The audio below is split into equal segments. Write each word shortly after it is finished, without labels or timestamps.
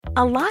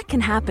A lot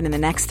can happen in the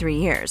next 3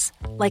 years.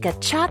 Like a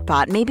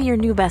chatbot may be your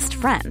new best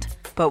friend.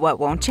 But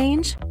what won't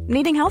change?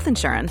 Needing health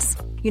insurance.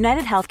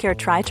 United Healthcare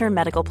Tri-Term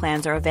Medical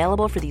Plans are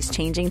available for these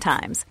changing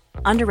times.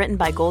 Underwritten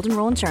by Golden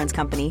Rule Insurance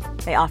Company,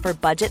 they offer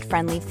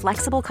budget-friendly,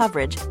 flexible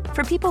coverage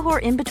for people who are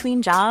in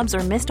between jobs or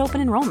missed open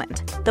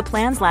enrollment. The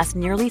plans last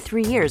nearly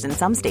 3 years in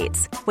some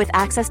states, with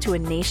access to a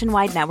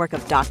nationwide network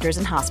of doctors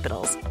and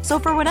hospitals. So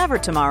for whatever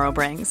tomorrow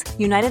brings,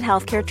 United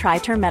Healthcare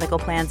Tri-Term Medical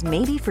Plans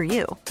may be for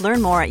you.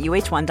 Learn more at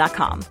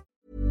uh1.com.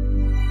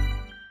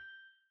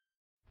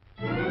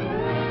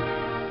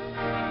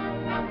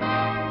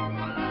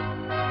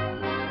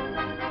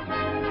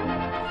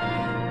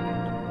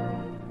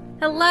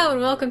 Hello and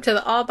welcome to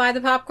the All By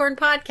the Popcorn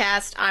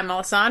podcast. I'm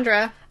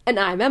Alessandra. And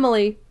I'm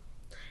Emily.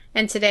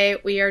 And today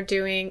we are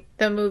doing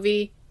the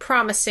movie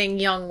Promising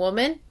Young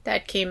Woman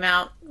that came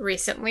out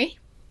recently.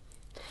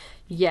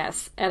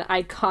 Yes, and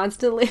I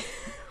constantly...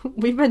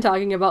 we've been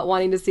talking about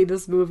wanting to see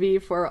this movie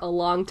for a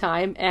long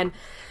time, and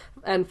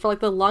for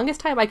like the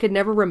longest time I could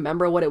never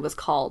remember what it was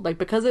called. Like,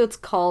 because it's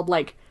called,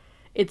 like,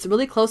 it's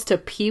really close to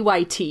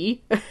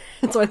PYT,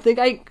 so I think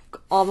I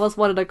almost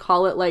wanted to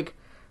call it, like,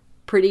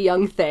 Pretty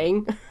Young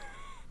Thing.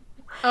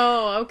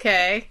 Oh,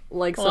 okay.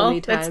 Like so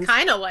many times. It's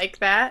kind of like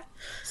that.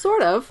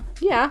 Sort of,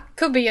 yeah.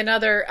 Could be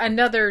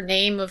another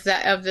name of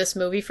this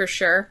movie for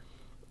sure.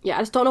 Yeah, I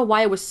just don't know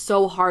why it was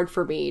so hard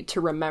for me to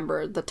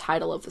remember the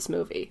title of this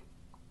movie.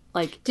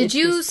 Like, did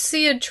you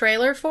see a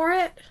trailer for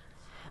it?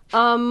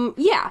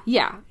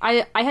 Yeah.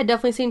 I had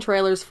definitely seen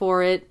trailers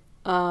for it.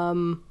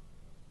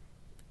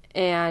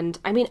 And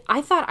I mean,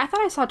 I thought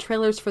I saw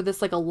trailers for this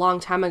like a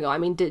long time ago. I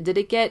mean, did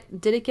it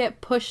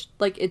get pushed,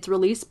 like its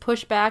release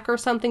pushed back or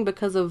something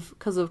because of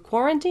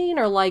quarantine,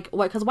 or like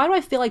what? Because why do I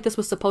feel like this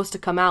was supposed to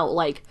come out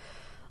like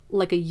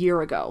a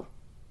year ago,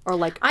 or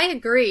like I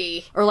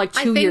agree, or like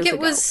 2 years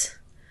ago?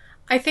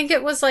 I think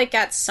it was like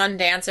at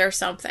Sundance or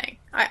something.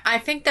 I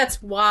think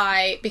that's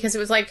why, because it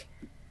was like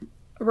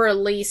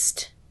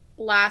released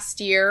last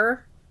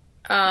year,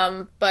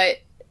 but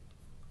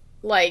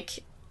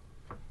like.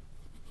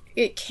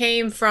 It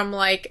came from,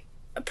 like,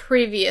 a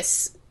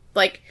previous,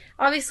 like,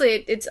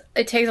 obviously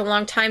it takes a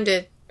long time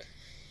to,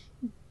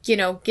 you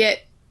know,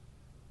 get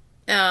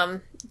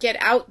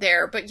out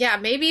there. But yeah,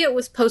 maybe it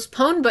was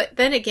postponed, but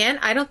then again,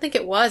 I don't think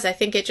it was. I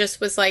think it just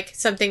was, like,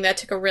 something that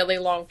took a really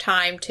long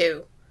time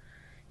to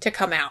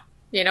come out.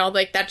 You know,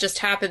 like, that just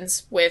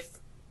happens with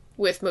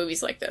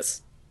movies like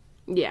this.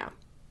 Yeah.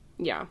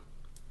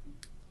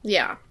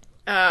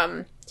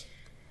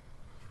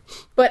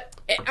 But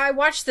I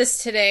watched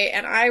this today,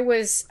 and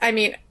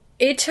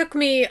it took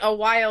me a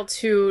while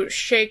to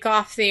shake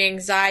off the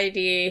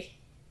anxiety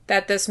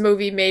that this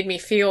movie made me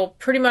feel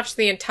pretty much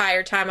the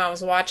entire time I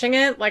was watching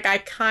it. Like,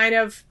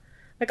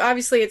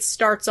 obviously it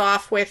starts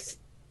off with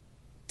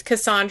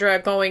Cassandra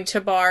going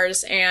to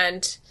bars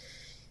and,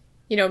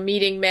 you know,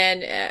 meeting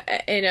men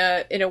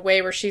in a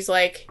way where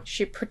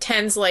she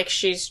pretends like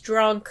she's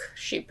drunk,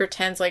 she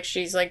pretends like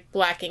she's, like,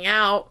 blacking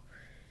out,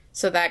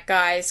 so that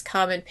guys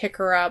come and pick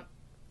her up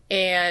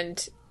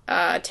and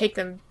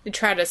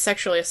try to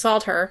sexually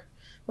assault her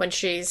when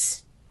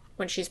she's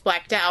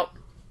blacked out.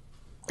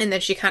 And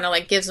then she kind of,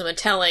 like, gives them a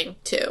telling,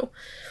 too.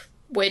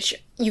 Which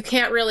you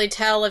can't really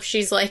tell if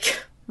she's,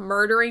 like,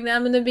 murdering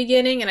them in the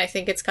beginning, and I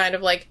think it's kind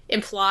of, like,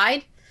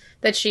 implied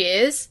that she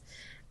is.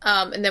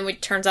 And then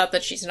it turns out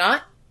that she's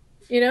not,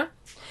 you know?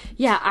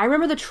 Yeah, I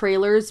remember the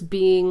trailers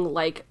being,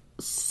 like,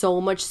 so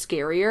much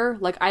scarier.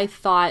 Like, I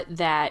thought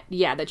that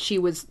she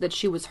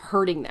was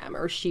hurting them,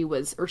 or she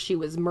was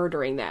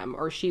murdering them,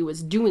 or she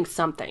was doing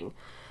something.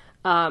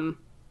 And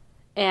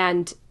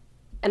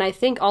I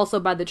think also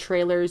by the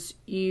trailers,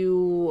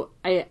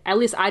 at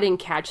least I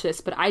didn't catch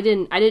this, but I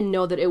didn't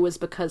know that it was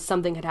because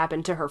something had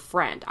happened to her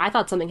friend. I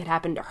thought something had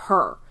happened to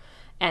her,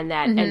 and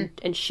that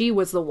and she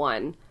was the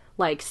one,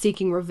 like,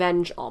 seeking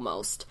revenge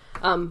almost.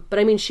 But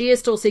I mean, she is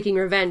still seeking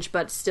revenge,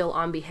 but still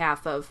on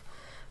behalf of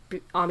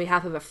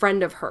a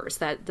friend of hers.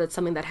 That's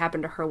something that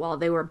happened to her while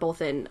they were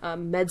both in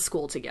med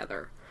school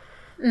together.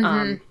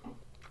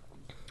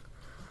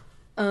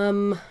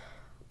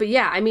 But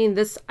yeah, I mean,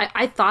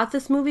 I thought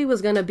this movie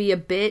was going to be a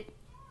bit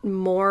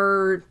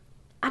more,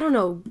 I don't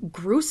know,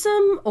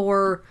 gruesome,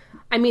 or,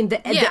 I mean,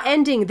 the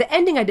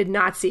ending I did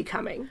not see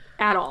coming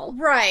at all.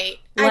 Right.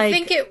 Like, I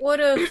think it would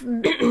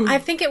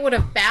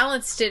have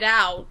balanced it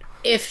out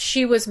if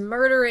she was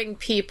murdering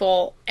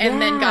people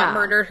and then got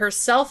murdered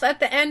herself at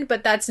the end,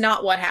 but that's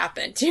not what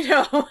happened, you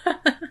know?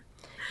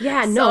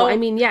 Yeah, no, I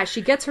mean, yeah,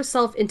 she gets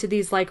herself into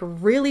these, like,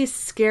 really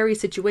scary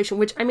situations,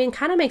 which, I mean,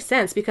 kind of makes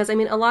sense, because, I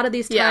mean, a lot of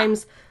these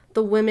times,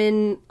 the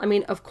women, I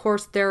mean, of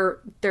course, they're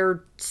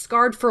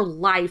scarred for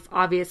life,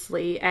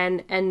 obviously,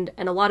 and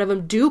a lot of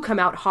them do come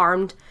out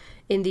harmed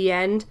in the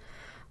end.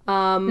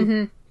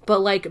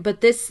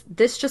 But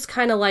this just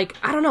kind of, like,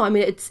 I don't know. I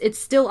mean, it's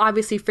still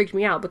obviously freaked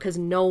me out, because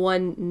no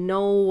woman,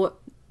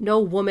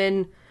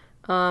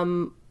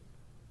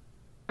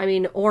 I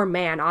mean, or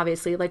man,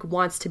 obviously, like,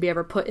 wants to be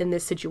ever put in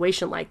this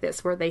situation like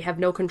this where they have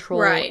no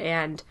control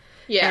and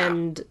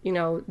you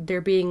know,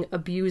 they're being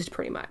abused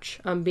pretty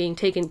much, being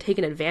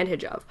taken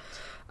advantage of.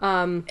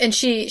 And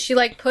she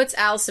like puts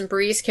Alison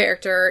Brie's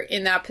character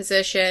in that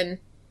position.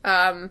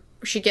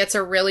 She gets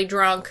her really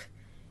drunk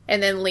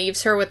and then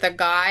leaves her with a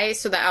guy,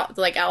 so that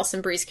like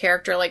Alison Brie's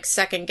character like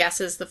second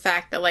guesses the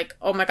fact that like,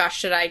 oh my gosh,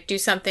 should I do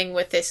something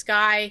with this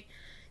guy?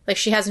 Like,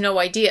 she has no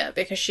idea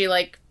because she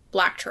like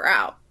blacked her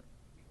out.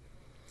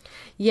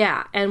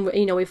 Yeah, and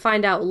you know, we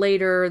find out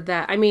later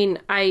that, I mean,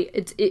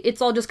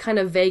 it's all just kind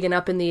of vague and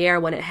up in the air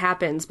when it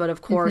happens, but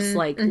of course,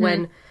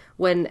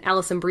 when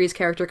Alison Brie's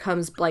character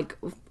comes, like,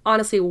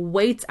 honestly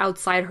waits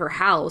outside her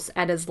house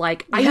and is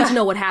like, I need to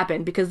know what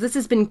happened because this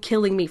has been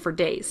killing me for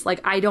days.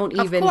 Like, I don't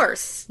even... Of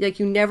course. Like,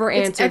 you never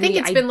answered me. I think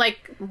it's been,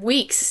 like,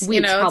 weeks,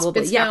 you know?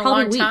 Probably. It's been a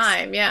long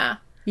time, yeah.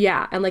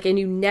 Yeah, and, like, and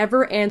you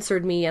never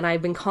answered me, and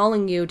I've been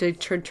calling you to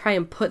try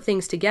and put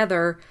things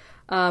together,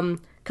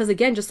 because,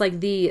 again, just, like,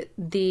 the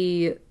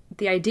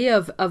idea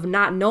of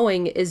not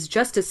knowing is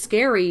just as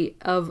scary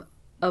of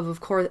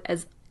course,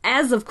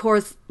 of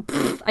course,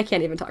 I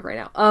can't even talk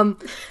right now,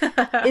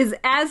 is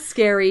as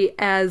scary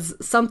as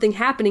something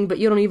happening, but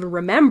you don't even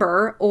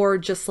remember, or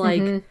just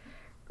like,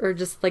 or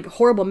just like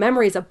horrible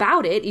memories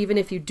about it, even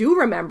if you do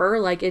remember,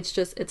 like, it's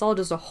all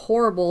just a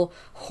horrible,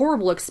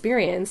 horrible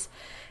experience.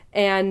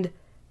 And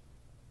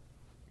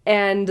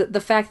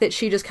the fact that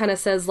she just kind of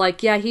says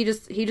like, yeah, he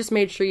just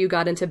made sure you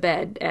got into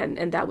bed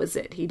and that was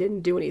it. He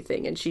didn't do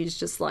anything. And she's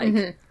just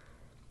like,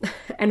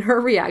 and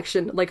her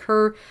reaction, like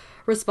her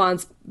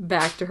response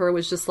back to her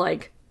was just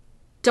like,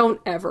 don't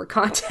ever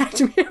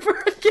contact me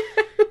ever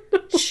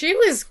again. She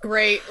was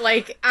great.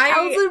 Like,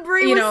 Alison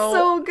Brie was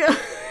so good.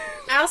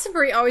 Alison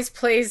Brie always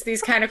plays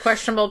these kind of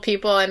questionable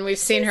people, and we've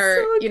seen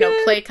her,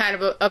 play kind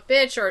of a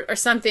bitch or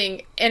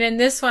something. And in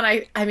this one,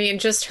 I mean,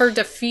 just her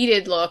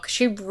defeated look,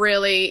 she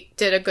really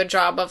did a good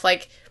job of,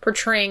 like,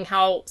 portraying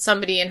how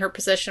somebody in her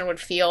position would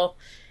feel.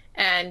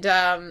 And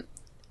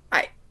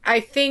I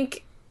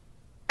think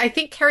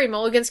Carey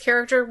Mulligan's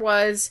character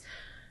was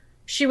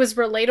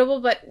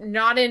relatable, but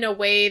not in a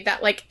way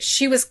that, like,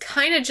 she was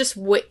kind of just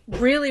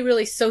really,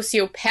 really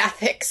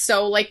sociopathic.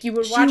 So, like, you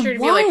would watch her and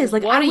be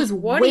like,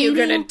 what are you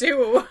gonna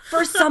do?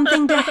 For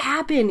something to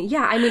happen.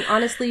 Yeah, I mean,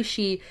 honestly,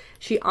 she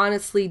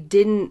honestly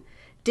didn't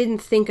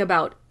think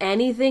about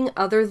anything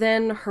other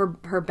than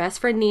her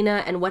best friend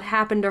Nina and what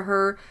happened to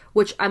her,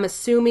 which I'm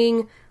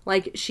assuming,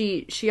 like,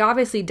 she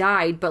obviously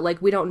died, but, like,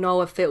 we don't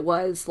know if it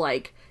was,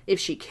 like, if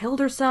she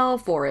killed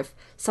herself or if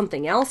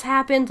something else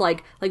happened.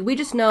 Like we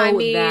just know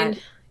that.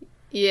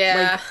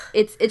 Yeah.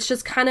 Like, it's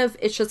just kind of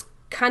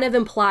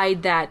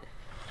implied that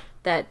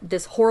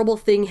this horrible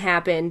thing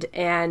happened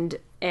and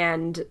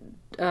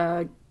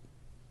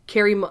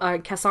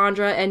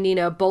Cassandra and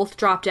Nina both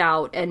dropped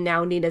out and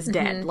now Nina's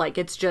dead. Like,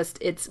 it's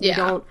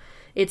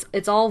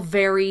all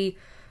very,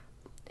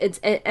 it's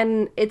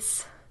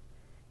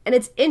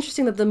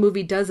interesting that the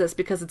movie does this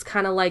because it's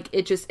kind of like,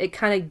 it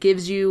kind of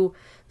gives you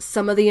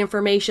some of the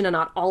information and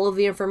not all of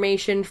the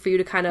information for you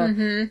to kind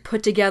of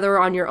put together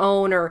on your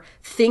own, or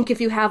think if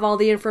you have all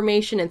the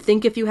information and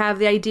think if you have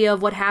the idea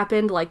of what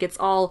happened. Like, it's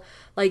all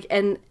like,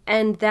 and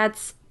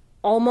that's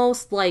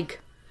almost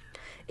like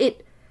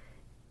it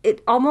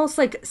almost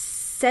like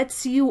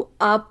sets you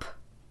up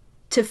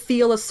to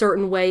feel a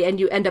certain way and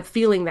you end up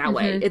feeling that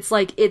way. It's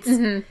like,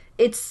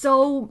 it's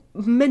so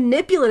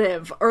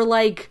manipulative, or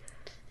like,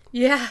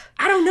 yeah,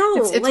 I don't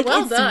know. It's like,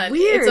 well done.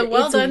 Weird. It's a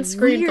well done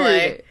screenplay.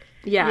 Weird.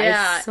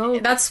 Yeah. It's so...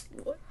 that's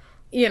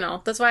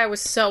why I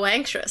was so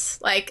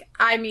anxious. Like,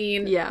 I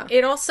mean,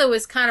 it also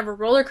is kind of a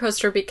roller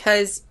coaster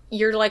because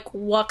you're like,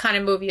 what kind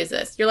of movie is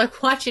this? You're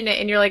like watching it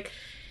and you're like,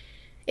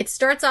 it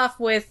starts off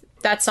with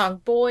that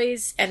song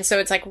Boys, and so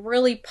it's like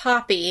really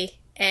poppy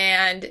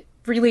and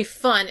really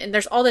fun, and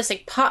there's all this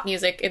like pop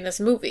music in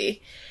this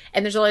movie,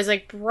 and there's all these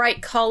like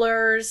bright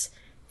colors,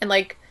 and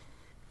like,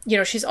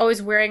 she's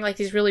always wearing, like,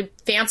 these really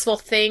fanciful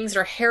things.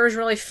 Her hair is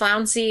really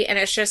flouncy, and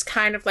it's just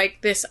kind of, like,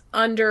 this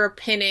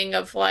underpinning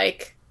of,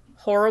 like,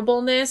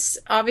 horribleness,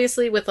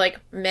 obviously, with, like,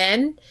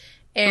 men,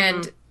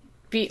 and,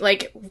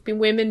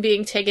 women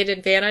being taken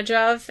advantage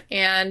of,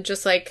 and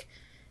just, like,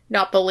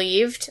 not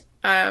believed.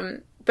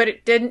 But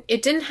it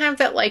didn't have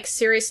that, like,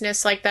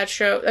 seriousness like that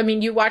show. I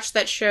mean, you watched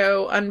that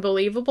show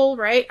Unbelievable,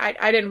 right?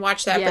 I didn't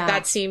watch that, but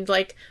that seemed,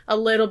 like, a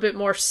little bit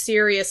more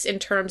serious in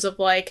terms of,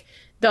 like,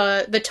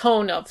 the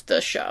tone of the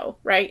show,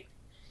 right?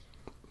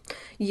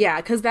 Yeah,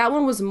 because that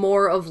one was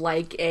more of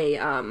like a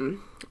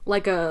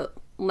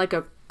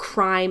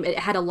crime. It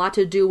had a lot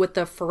to do with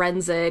the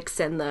forensics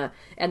and the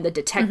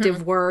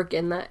detective work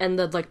and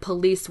the like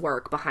police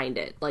work behind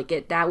it. Like,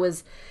 it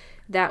was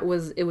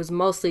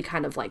mostly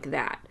kind of like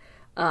that.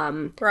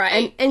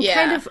 Right. And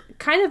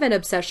kind of an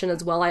obsession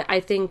as well.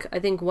 I think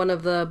one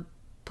of the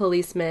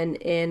policemen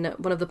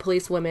one of the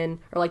policewomen,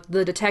 or like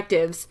the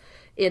detectives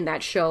in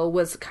that show,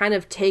 was kind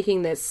of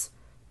taking this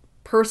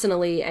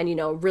personally and,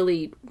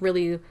 really,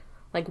 really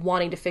like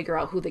wanting to figure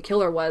out who the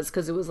killer was,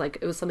 because it was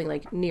something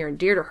like near and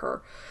dear to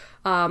her.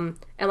 And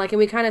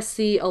we kind of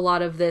see a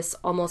lot of this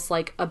almost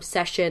like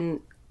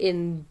obsession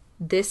in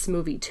this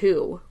movie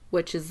too,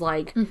 which is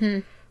like,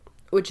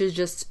 which is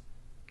just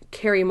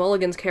Carey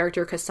Mulligan's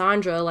character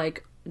Cassandra,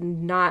 like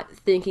not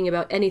thinking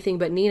about anything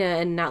but Nina,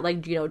 and not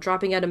like, you know,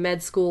 dropping out of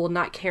med school,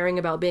 not caring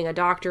about being a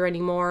doctor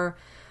anymore,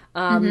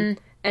 and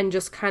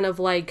just kind of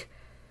like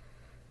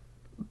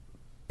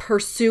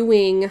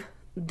pursuing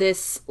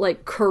this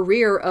like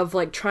career of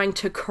like trying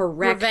to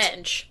correct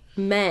revenge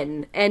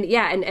men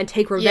and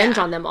take revenge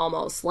on them,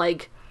 almost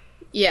like,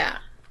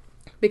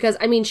 because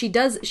I mean she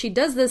does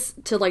this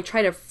to like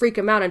try to freak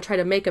him out and try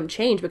to make him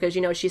change, because,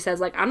 you know, she says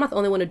like, I'm not the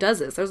only one who does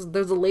this.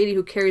 There's a lady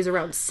who carries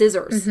around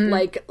scissors,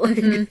 like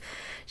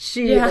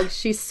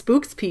she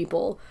spooks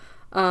people,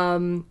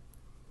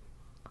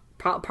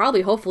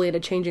 probably hopefully into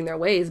changing their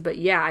ways. But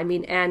yeah, I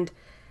mean, and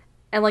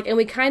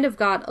we kind of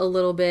got a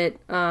little bit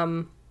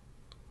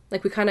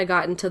like we kind of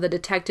got into the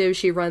detective.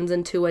 She runs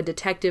into a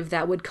detective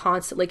that would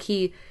constantly,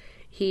 like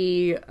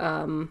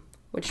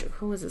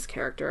who was his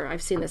character?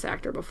 I've seen this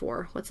actor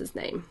before. What's his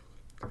name?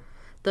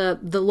 The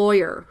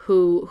lawyer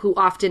who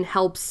often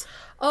helps.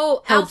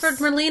 Oh, Alfred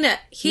Molina.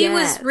 He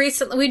was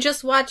recently. We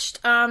just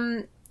watched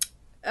Prince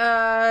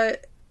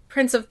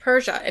of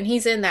Persia, and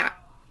he's in that.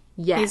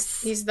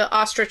 Yes, he's the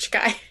ostrich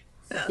guy.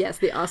 Yes,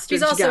 the ostrich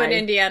guy. He's also in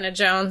Indiana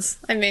Jones.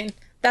 I mean,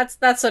 that's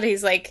what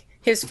he's like.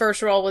 His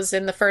first role was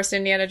in the first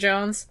Indiana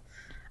Jones,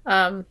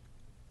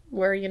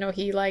 where, you know,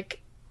 he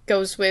like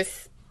goes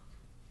with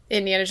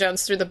Indiana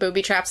Jones through the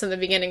booby traps in the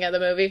beginning of the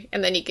movie,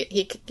 and then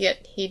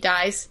he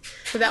dies.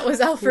 So that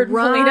was Alfred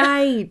Molina.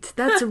 Right.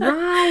 That's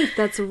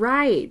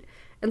right.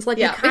 And so like,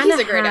 yeah, but he's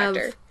a great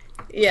actor.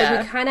 Yeah, so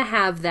we kind of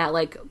have that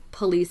like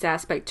police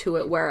aspect to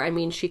it, where, I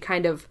mean, she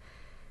kind of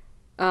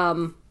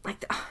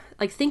like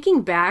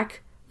thinking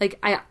back. Like,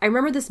 I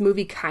remember this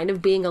movie kind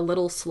of being a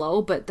little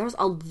slow, but there's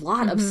a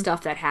lot of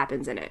stuff that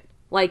happens in it.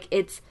 Like,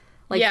 it's,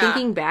 like,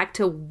 thinking back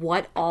to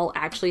what all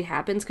actually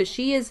happens,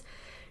 because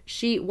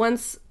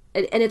and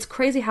it's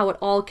crazy how it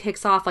all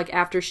kicks off, like,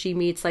 after she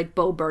meets, like,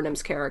 Bo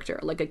Burnham's character.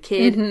 Like, a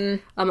kid,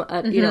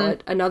 you know,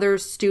 another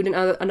student,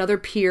 another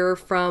peer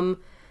from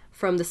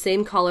the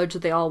same college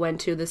that they all went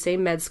to, the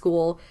same med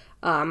school.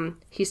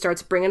 He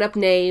starts bringing up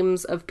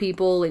names of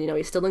people, and, you know,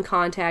 he's still in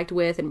contact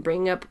with, and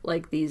bringing up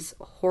like these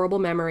horrible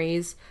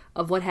memories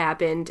of what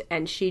happened.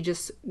 And she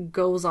just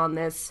goes on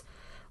this,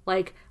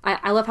 like,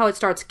 I love how it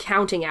starts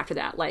counting after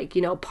that, like,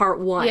 you know,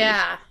 part 1,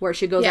 where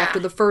she goes after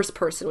the first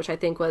person, which I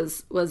think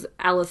was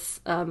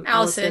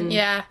Allison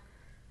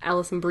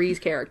Bree's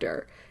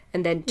character,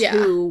 and then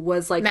 2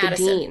 was like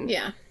Madison,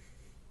 the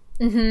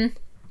dean,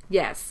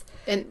 yes,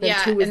 and then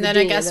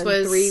I guess and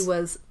then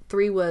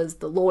 3 was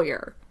the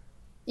lawyer.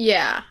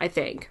 Yeah, I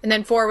think. And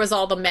then 4 was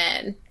all the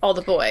men, all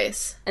the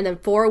boys. And then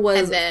 4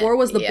 was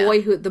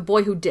the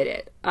boy who did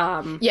it.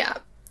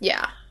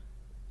 Yeah.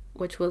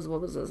 Which was, what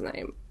was his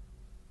name?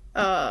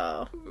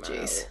 Oh,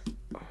 jeez.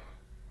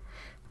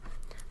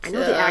 I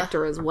know the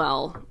actor as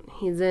well.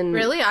 He's in.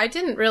 Really, I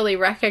didn't really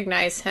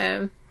recognize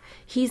him.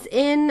 He's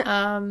in.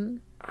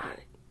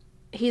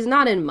 He's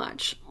not in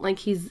much. Like,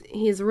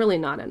 he's really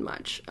not in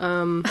much.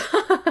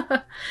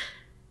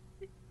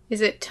 Is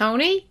it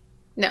Tony?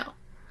 No.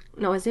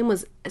 No, his name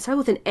was, it started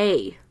with an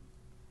A.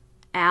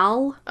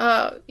 Al?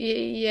 Oh,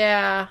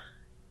 yeah.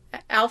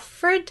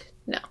 Alfred?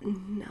 No.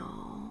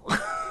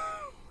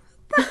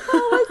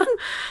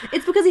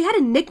 It's because he had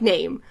a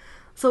nickname.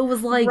 So it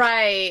was like...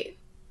 Right.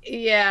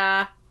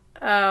 Yeah.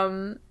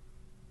 Trying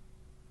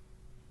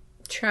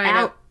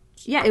to...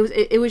 Yeah,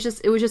 it was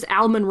just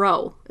Al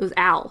Monroe. It was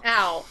Al.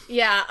 Al.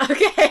 Yeah.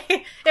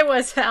 Okay. It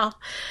was Al.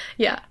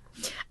 Yeah.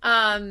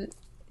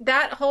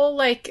 That whole,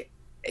 like...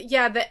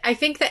 Yeah, I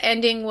think the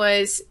ending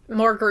was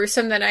more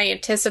gruesome than I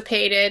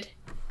anticipated.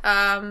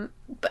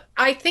 But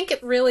I think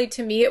it really,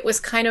 to me, it was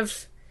kind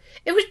of...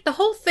 It was the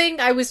whole thing.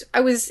 I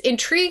was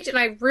intrigued, and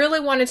I really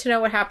wanted to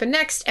know what happened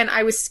next, and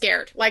I was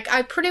scared. Like,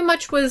 I pretty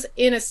much was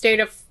in a state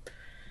of,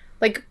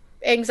 like,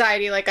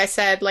 anxiety, like I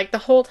said, like, the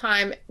whole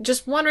time,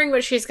 just wondering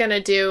what she's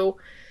gonna do.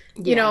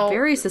 You know,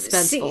 very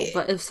suspenseful,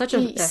 but it's such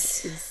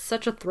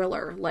a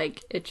thriller.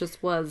 Like, it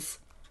just was...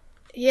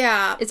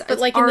 Yeah, but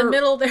like in the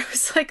middle, there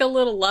was like a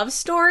little love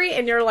story,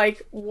 and you're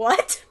like,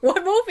 what?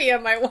 What movie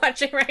am I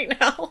watching right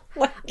now?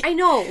 Like... I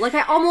know, like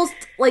I almost,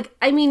 like,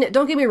 I mean,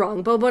 don't get me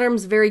wrong, Bo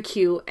Burnham's very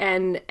cute,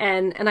 and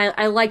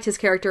I liked his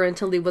character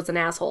until he was an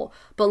asshole,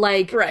 but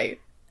like... Right.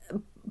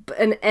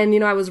 And you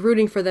know, I was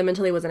rooting for them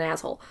until he was an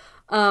asshole.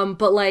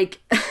 But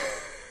like,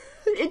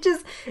 it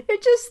just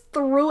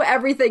threw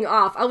everything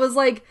off. I was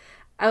like...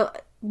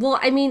 Well,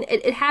 I mean,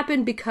 it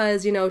happened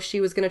because, you know,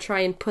 she was going to try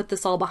and put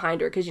this all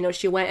behind her. Because, you know,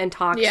 she went and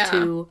talked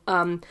to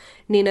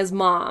Nina's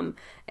mom.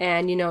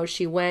 And, you know,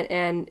 she went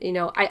and, you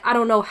know, I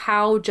don't know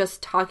how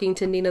just talking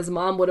to Nina's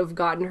mom would have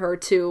gotten her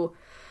to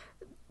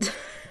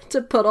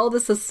put all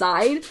this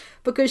aside.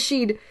 Because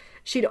she'd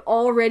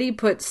already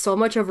put so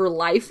much of her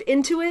life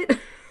into it.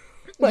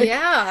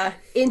 yeah.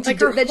 into like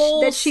her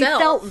whole that she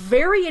self. felt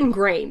very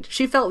ingrained.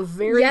 She felt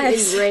very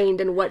Yes.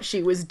 ingrained in what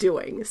she was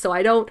doing. So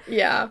I don't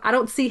Yeah. I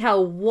don't see how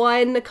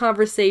one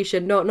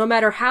conversation, no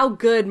matter how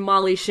good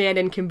Molly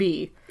Shannon can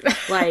be,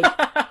 like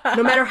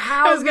no matter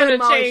how was gonna good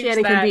Molly change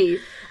Shannon that. can be,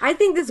 I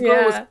think this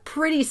girl was Yeah.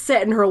 pretty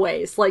set in her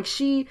ways. Like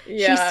she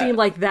Yeah. seemed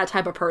like that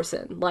type of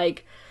person.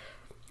 Like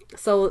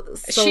so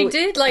She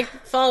did like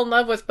fall in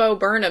love with Bo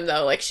Burnham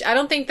though. Like I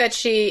don't think that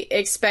she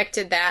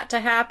expected that to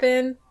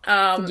happen.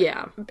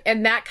 yeah.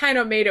 And that kind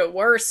of made it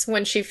worse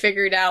when she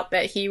figured out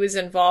that he was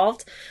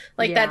involved.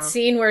 Like Yeah. that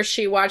scene where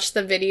she watched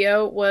the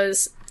video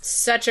was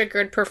such a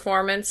good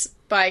performance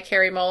by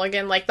Carey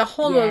Mulligan. Like the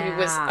whole movie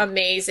was Yeah.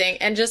 amazing,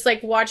 and just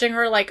like watching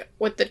her like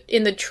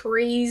in the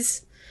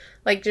trees,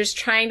 like just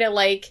trying to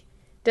like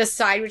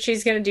decide what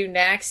she's gonna do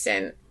next,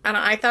 and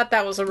I thought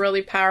that was a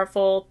really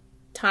powerful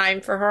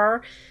time for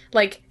her.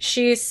 Like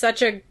she's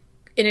such an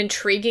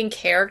intriguing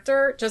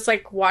character. Just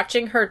like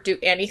watching her do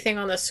anything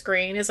on the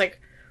screen is like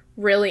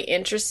really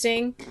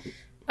interesting.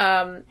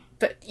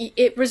 But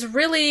it was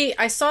really,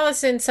 I saw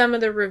this in some of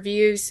the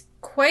reviews,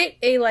 quite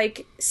a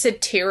like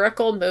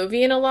satirical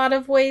movie in a lot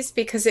of ways,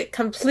 because it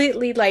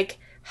completely like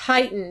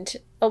heightened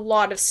a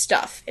lot of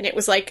stuff, and it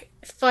was like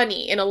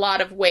funny in a lot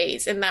of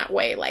ways in that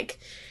way, like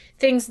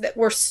things that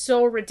were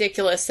so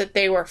ridiculous that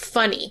they were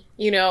funny,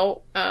 you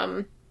know.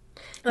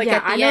 Like yeah,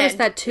 at the I noticed end.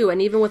 that too,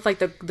 and even with like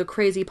the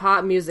crazy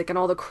pop music and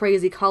all the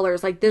crazy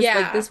colors, like this, Yeah.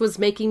 like this was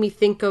making me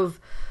think of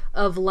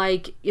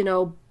like, you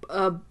know,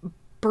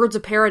 Birds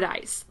of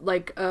Paradise,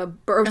 like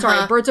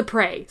Birds of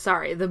Prey.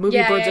 Sorry, the movie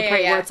Yeah, Birds yeah, of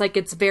Prey, yeah, where yeah. it's like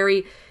it's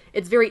very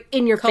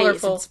in your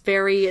Colorful. face.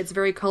 It's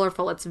very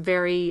colorful. It's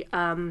very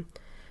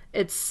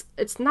it's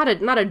not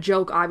a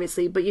joke,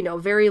 obviously, but you know,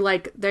 very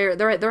like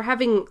they're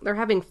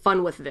having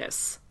fun with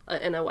this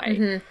in a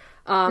way.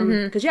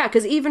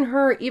 Because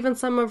even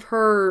some of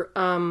her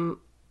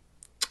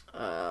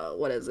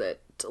what is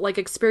it, like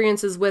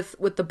experiences with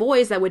the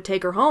boys that would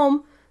take her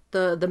home,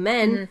 the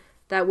men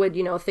that would,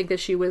 you know, think that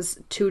she was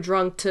too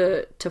drunk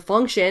to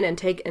function and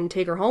take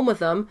her home with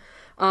them.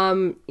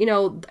 You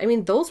know, I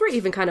mean, those were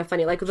even kind of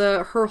funny. Like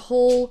her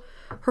whole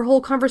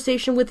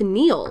conversation with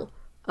Neil.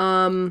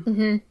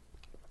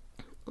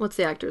 What's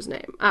the actor's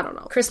name? I don't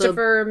know.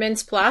 Christopher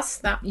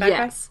Mintz-Plasse, that guy?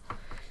 Yes.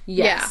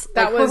 Yeah, Like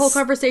that her whole was-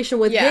 conversation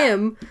with yeah.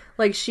 him,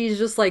 like she's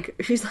just like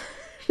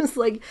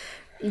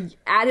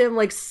at him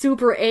like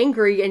super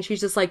angry, and she's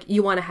just like,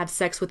 "You want to have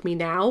sex with me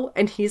now?"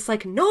 And he's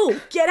like, "No,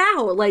 get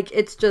out!" Like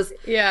it's just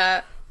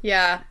Yeah,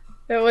 yeah.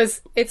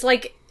 It's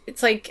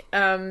like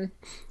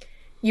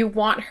you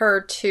want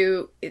her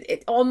to,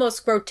 it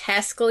almost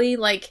grotesquely,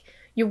 like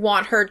you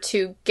want her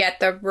to get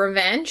the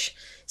revenge.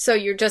 So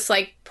you're just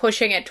like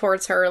pushing it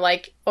towards her,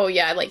 like, oh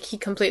yeah, like he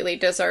completely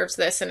deserves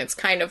this. And it's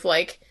kind of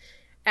like,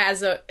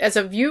 as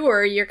a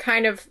viewer, you're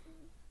kind of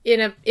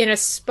in a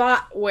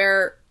spot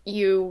where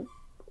you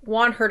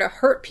want her to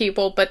hurt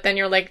people, but then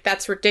you're like,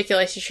 that's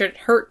ridiculous. You shouldn't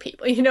hurt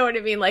people. You know what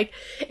I mean? Like,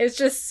 it's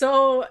just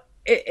so,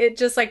 it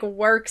just like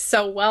works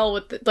so well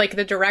with like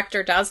the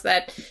director does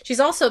that. She's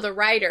also the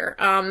writer,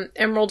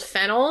 Emerald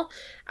Fennell.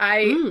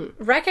 I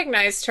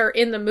recognized her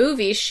in the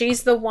movie.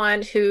 She's the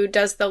one who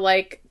does the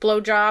like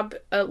blowjob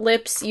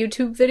lips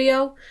YouTube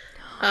video.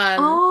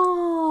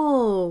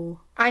 oh,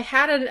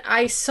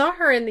 I saw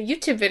her in the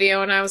YouTube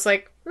video and I was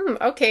like,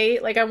 okay,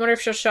 like I wonder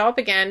if she'll show up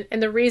again.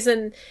 And the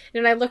reason,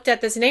 and I looked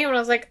at this name and I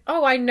was like,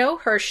 oh, I know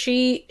her.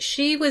 She's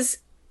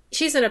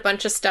in a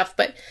bunch of stuff,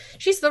 but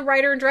she's the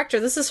writer and director.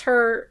 This is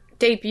her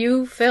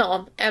debut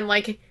film, and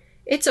like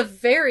it's a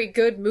very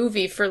good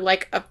movie for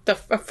like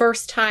a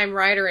first time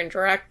writer and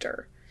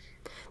director.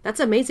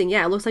 that's amazing.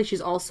 Yeah, it looks like she's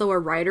also a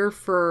writer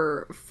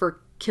for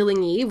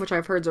Killing Eve, which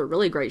I've heard is a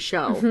really great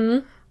show.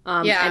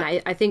 Yeah.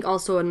 And I think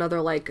also another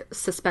like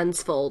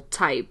suspenseful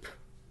type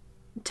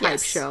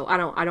Yes. show. I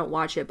don't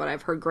watch it, but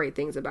I've heard great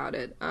things about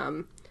it.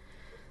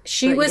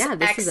 She But was yeah,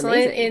 this is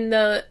excellent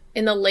amazing.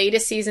 in the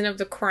latest season of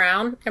The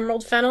Crown.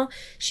 Emerald Fennell.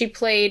 She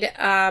played.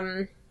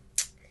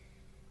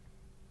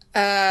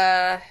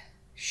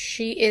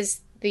 She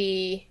is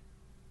the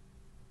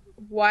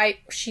wife.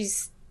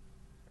 She's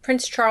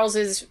Prince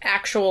Charles's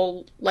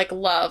actual like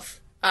love.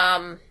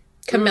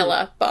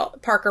 Camilla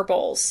Parker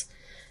Bowles.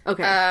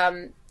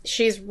 Okay.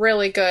 She's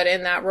really good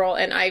in that role,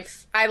 and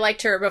I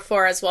liked her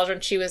before as well when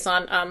she was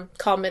on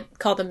Call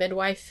the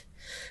Midwife.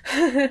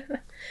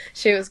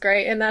 She was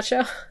great in that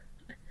show.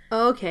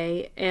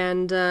 Okay,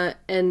 and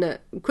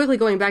quickly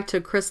going back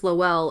to Chris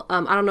Lowell, I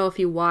don't know if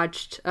you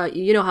watched,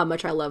 you know how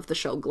much I love the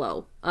show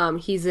Glow.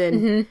 He's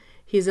in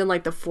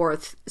like the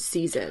fourth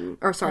season,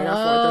 or sorry,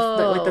 not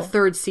fourth, like the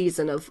third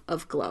season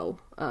of Glow.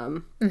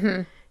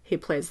 He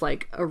plays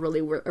like a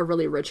really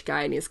rich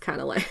guy, and he's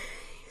kind of like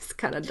he's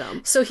kind of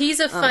dumb. So he's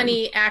a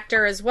funny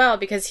actor as well,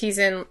 because he's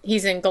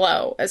in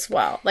Glow as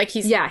well. Like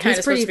he's kind of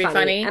supposed pretty to be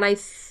funny. and I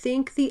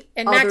think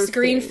And other Max thing-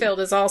 Greenfield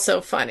is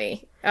also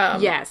funny.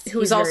 Yes, who's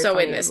he's very also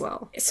funny in this as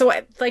well. So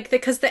like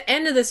because the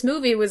end of this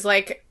movie was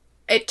like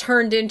it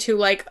turned into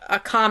like a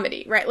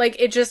comedy, right? Like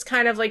it just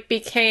kind of like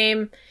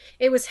became,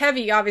 it was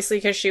heavy obviously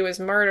because she was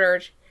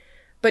murdered,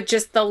 but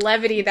just the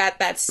levity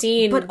that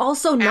scene, but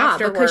also not,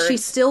 because afterwards. she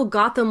still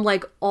got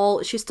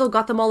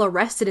them all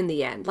arrested in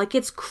the end. Like,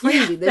 it's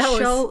crazy.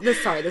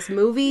 This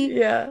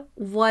movie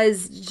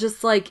was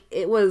just like,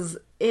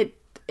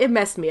 it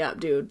messed me up,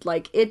 dude.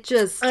 Like, it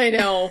just, I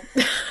know.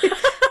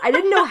 I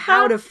didn't know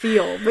how to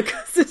feel,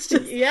 because it's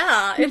just,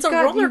 it's a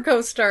roller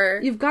coaster.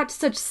 You've got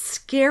such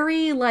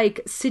scary,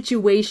 like,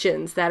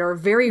 situations that are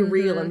very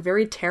real and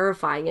very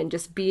terrifying, and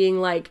just being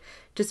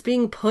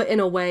put in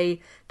a way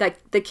that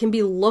can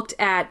be looked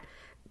at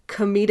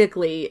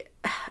comedically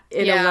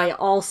in a way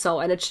also.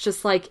 And it's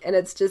just like,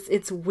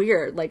 it's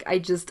weird. Like, I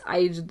just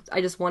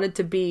wanted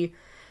to be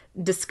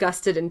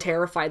disgusted and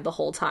terrified the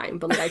whole time,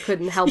 but like, I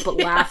couldn't help but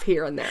laugh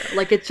here and there.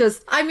 Like, it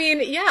just, I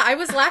mean, I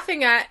was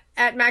laughing at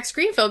Max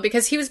Greenfield,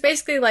 because he was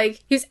basically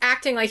like, he was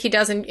acting like he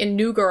does in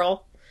New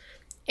Girl,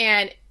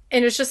 and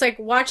it's just like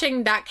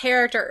watching that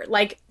character,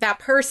 like that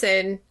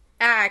person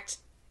act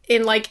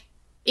in, like,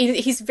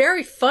 he's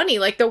very funny.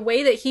 Like, the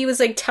way that he was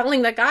like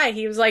telling the guy,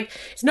 he was like,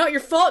 it's not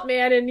your fault,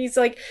 man. And he's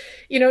like,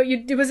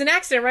 it was an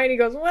accident, right? And he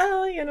goes,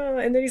 well,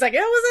 and then he's like, it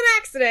was an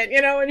accident,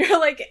 and you're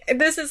like,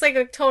 this is like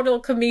a total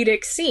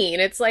comedic scene.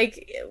 It's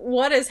like,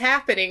 what is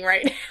happening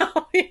right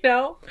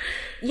now?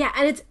 Yeah.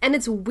 And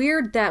it's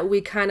weird that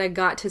we kind of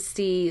got to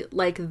see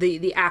like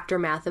the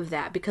aftermath of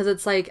that, because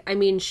it's like, I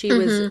mean, she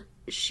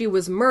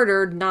was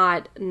murdered,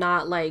 not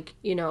like,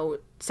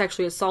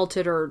 sexually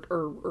assaulted or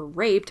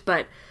raped,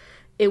 but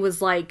it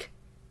was like,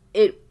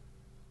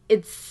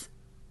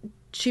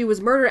 she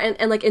was murdered,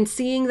 and like, in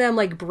seeing them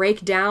like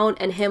break down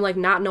and him like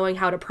not knowing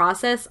how to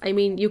process, I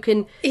mean, you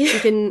can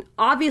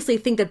obviously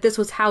think that this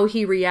was how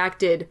he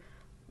reacted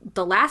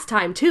the last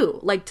time too,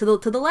 like to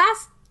the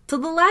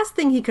last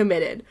thing he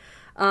committed,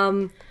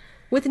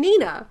 with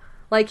Nina.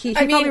 Like, he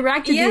probably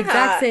reacted the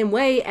exact same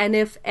way, and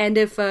if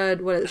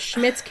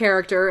Schmidt's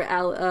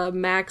character,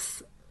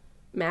 Max,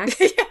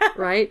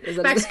 right? Is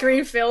that Max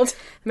Greenfield.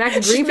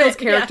 Max Greenfield's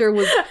character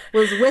was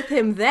with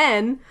him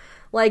then.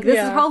 Like,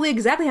 this is probably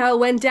exactly how it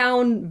went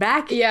down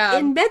back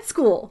in med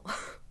school.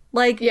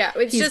 Like,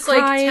 it's he's just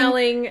crying,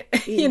 like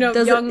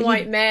telling, young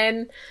white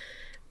men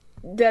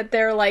that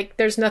they're like,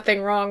 there's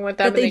nothing wrong with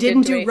them. That they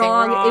didn't do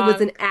wrong. It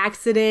was an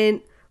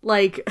accident.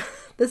 Like,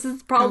 this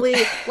is probably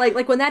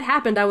like when that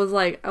happened, I was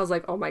like,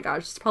 oh my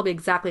gosh, it's probably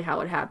exactly how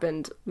it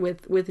happened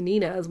with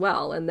Nina as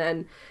well. And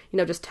then,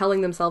 just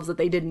telling themselves that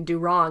they didn't do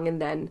wrong,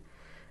 and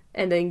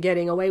then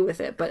getting away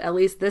with it. But at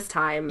least this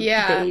time,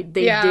 they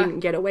didn't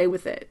get away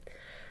with it.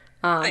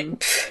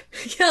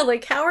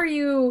 Like, how are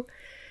you?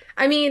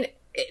 I mean,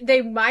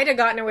 they might have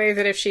gotten away with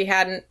it if she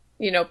hadn't,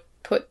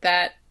 put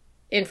that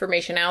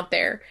information out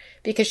there,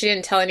 because she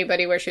didn't tell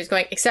anybody where she was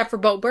going, except for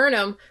Bo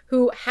Burnham,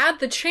 who had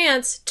the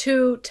chance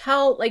to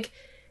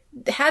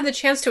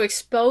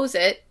expose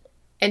it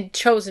and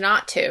chose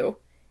not to.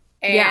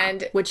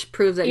 And which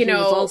proves that he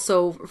was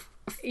also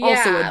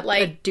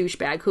a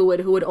douchebag who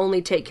would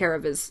only take care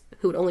of his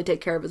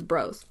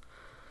bros.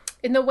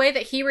 In the way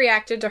that he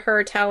reacted to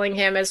her telling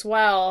him as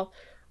well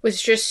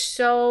was just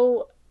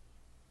so,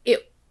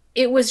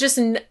 it was just,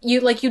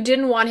 you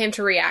didn't want him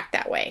to react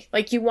that way.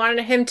 Like, you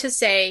wanted him to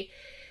say,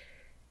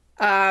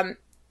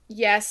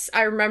 yes,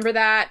 I remember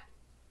that.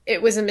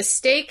 It was a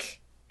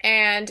mistake,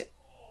 and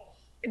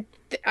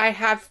I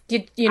have,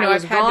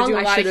 I've had to do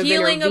a lot of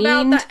healing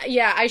about that.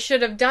 Yeah, I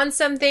should have done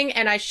something,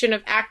 and I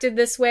shouldn't have acted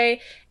this way.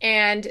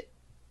 And,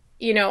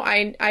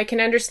 I can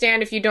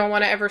understand if you don't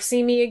want to ever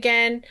see me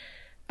again.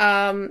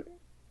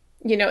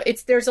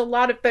 There's a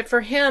lot of, but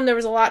for him, there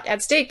was a lot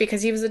at stake,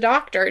 because he was a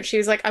doctor, and she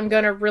was like, I'm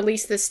going to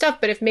release this stuff.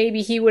 But if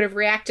maybe he would have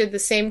reacted the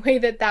same way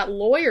that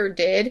lawyer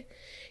did,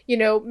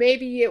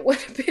 maybe it would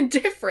have been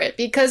different,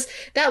 because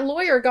that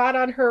lawyer got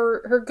on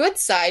her good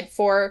side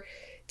for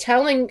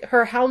telling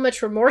her how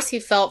much remorse he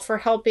felt for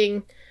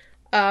helping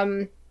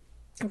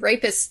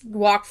rapists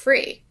walk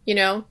free,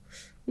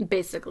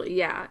 Basically,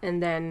 yeah.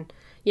 And then,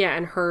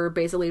 and her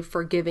basically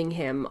forgiving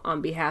him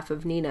on behalf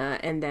of Nina,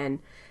 and then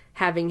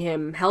having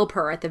him help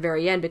her at the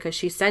very end, because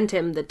she sent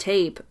him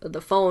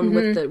the phone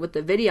with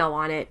the video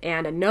on it,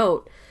 and a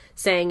note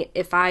saying,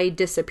 if I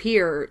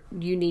disappear,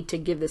 you need to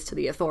give this to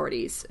the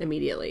authorities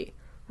immediately.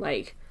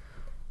 Like,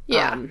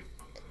 and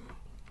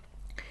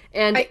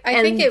I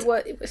think it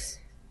was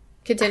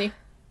continue.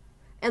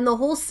 And the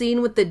whole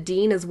scene with the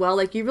dean as well,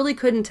 like, you really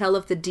couldn't tell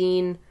if the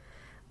dean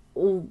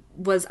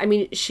was, I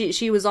mean,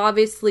 she was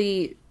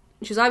obviously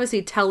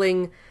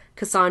telling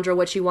Cassandra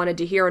what she wanted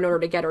to hear in order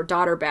to get her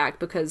daughter back,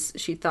 because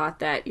she thought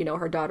that,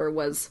 her daughter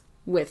was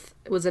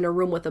in a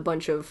room with a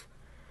bunch of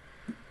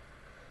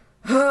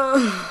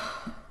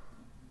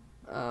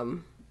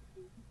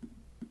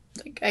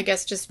I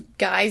guess just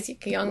guys,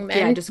 young men.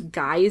 Yeah, just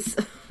guys.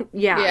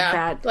 yeah.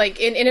 That, like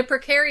in a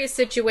precarious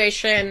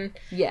situation.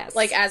 Yes.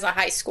 Like as a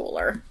high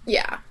schooler.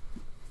 Yeah.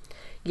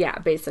 Yeah,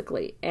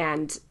 basically.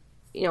 And,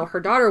 her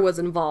daughter was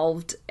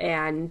involved,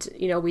 and,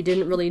 we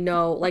didn't really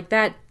know, like,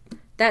 that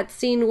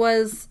scene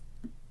was,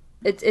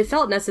 it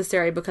felt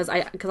necessary, because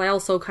I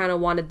also kind of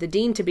wanted the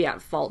dean to be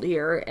at fault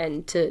here,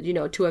 and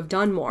to, to have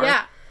done more.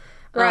 Yeah.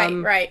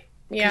 Right.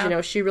 Yeah.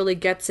 Because, she really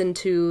gets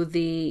into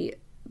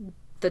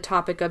the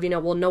topic of,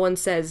 well, no one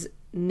says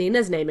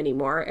Nina's name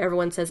anymore.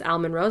 Everyone says Al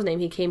Monroe's name.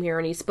 He came here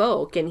and he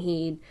spoke, and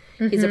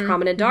he's a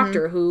prominent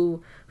doctor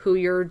who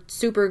you're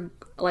super,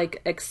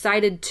 like,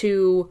 excited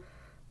to,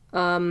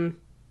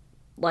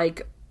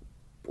 like,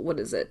 what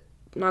is it?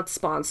 Not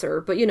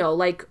sponsor, but,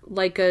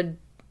 like a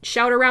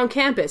shout around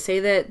campus, say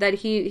that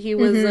he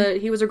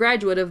was a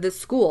graduate of this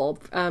school,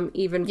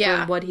 even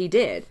for what he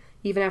did,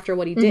 even after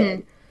what he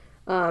did,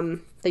 that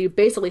you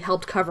basically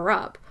helped cover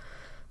up.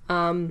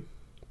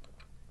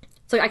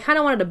 So I kind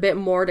of wanted a bit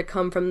more to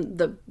come from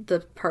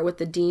the part with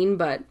the dean,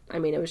 but I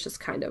mean, it was just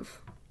kind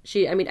of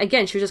she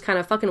was just kind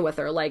of fucking with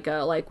her, like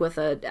with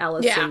a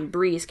Alison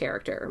Brie's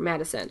character,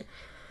 Madison.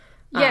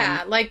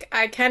 Yeah, like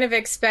I kind of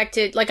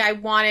expected, like I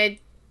wanted,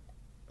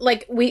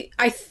 like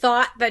I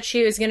thought that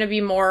she was going to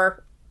be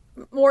more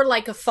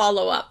like a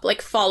follow up,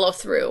 like follow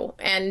through,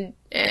 and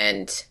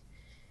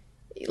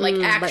like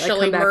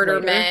actually like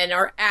murder men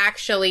or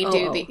actually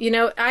do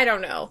the, I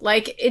don't know,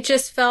 like it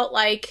just felt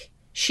like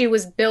she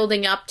was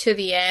building up to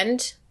the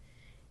end,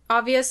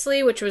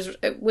 obviously, which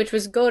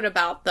was good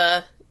about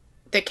the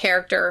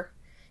character,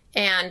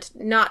 and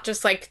not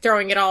just like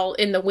throwing it all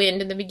in the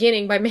wind in the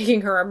beginning by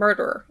making her a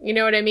murderer. You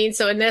know what I mean?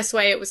 So in this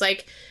way, it was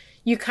like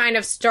you kind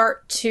of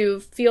start to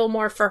feel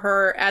more for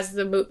her as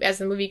the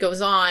movie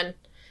goes on,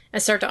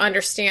 and start to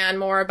understand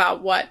more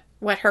about what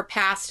her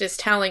past is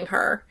telling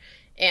her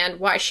and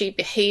why she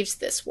behaves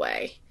this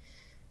way.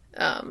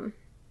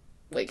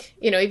 Like,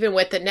 even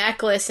with the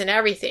necklace and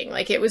everything,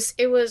 like it was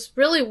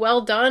really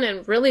well done,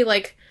 and really,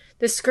 like,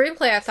 the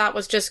screenplay I thought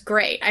was just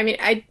great. I mean,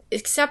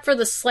 except for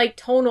the slight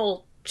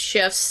tonal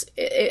shifts,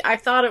 I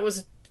thought it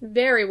was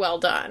very well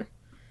done.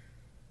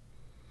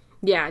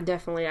 Yeah,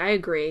 definitely. I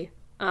agree.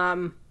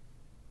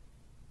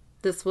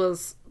 This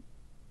was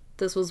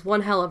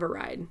one hell of a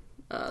ride,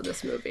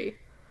 this movie.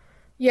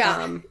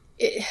 Yeah.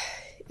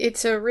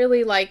 It's a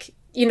really, like,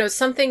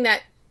 something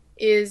that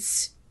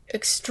is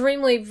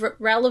extremely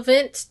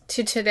relevant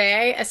to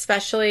today,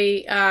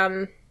 especially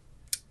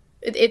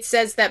it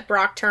says that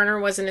Brock Turner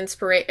was an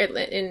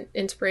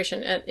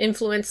inspiration, an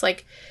influence,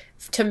 like,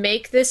 to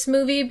make this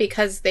movie,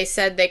 because they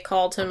said they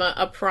called him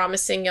a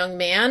promising young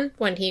man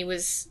when he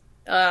was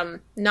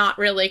not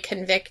really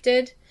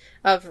convicted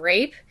of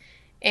rape,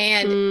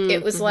 and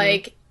it was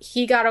like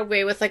he got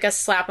away with like a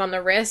slap on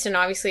the wrist, and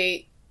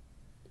obviously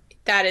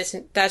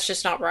that's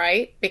just not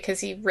right, because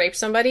he raped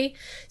somebody.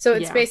 So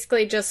it's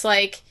basically just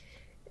like,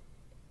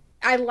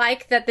 I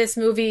like that this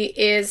movie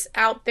is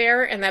out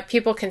there and that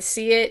people can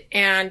see it,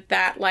 and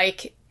that,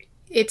 like,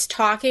 it's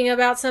talking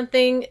about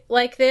something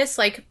like this,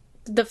 like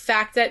the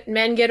fact that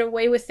men get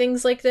away with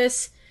things like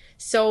this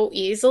so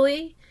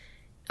easily,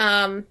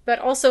 but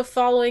also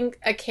following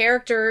a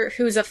character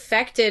who's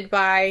affected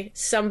by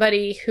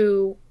somebody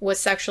who was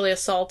sexually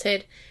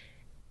assaulted,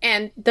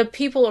 and the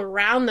people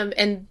around them,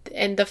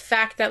 and the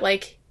fact that,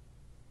 like,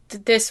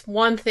 this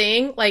one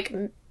thing, like,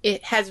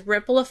 it has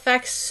ripple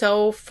effects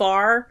so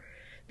far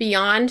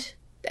beyond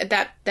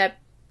that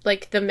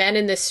like the men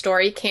in this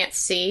story can't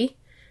see,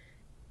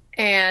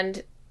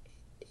 and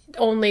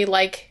only,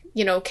 like,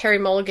 Carey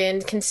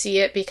Mulligan can see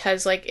it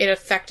because, like, it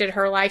affected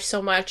her life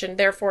so much, and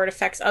therefore it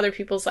affects other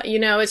people's life.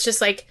 It's just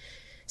like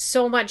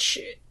so much,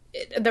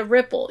 the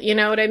ripple, you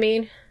know what I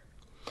mean?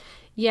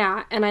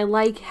 Yeah, and I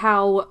like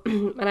how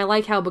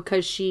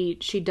because she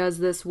does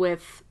this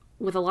with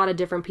a lot of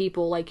different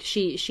people, like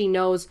she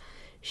knows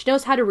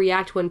how to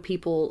react when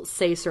people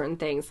say certain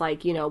things,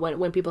 like,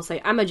 when people say,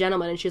 I'm a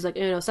gentleman, and she's like,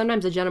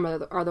 sometimes the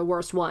gentlemen are the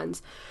worst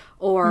ones,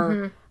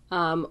 or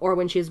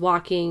when she's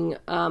walking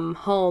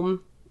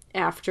home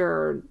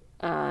after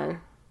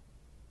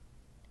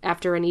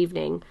an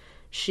evening,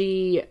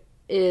 she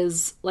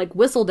is, like,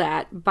 whistled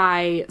at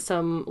by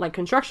some, like,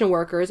 construction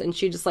workers, and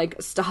she just,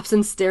 like, stops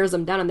and stares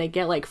them down, and they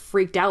get, like,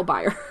 freaked out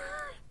by her.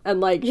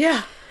 And, like,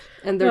 yeah,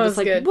 and they're just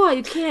like, good. Boy,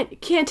 you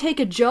can't take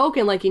a joke.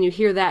 And, like, and you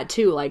hear that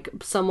too, like,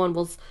 someone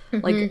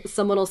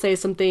will say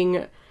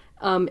something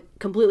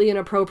completely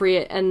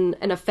inappropriate and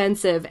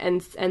offensive,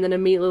 and then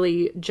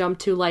immediately jump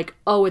to, like,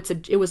 oh,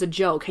 it was a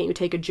joke, can't you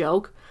take a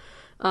joke?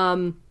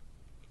 And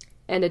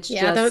it's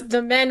just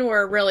the men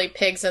were really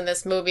pigs in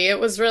this movie. It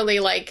was really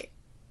like,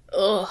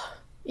 ugh,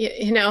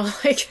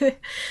 like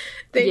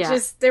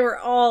they were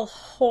all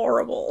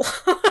horrible.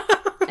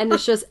 And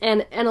it's just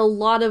and a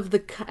lot of the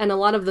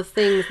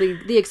things,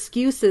 the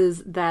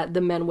excuses that the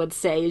men would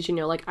say is,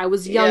 like, I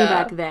was young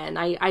back then,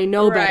 I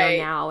know better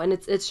now, and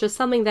it's just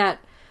something that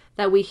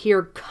we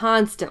hear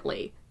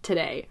constantly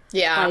today.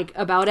 Yeah, like,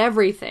 about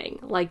everything,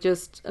 like,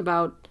 just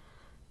about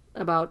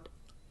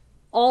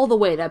all the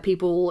way that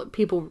people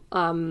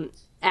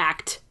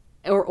act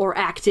or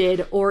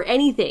acted or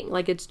anything.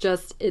 Like, it's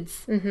just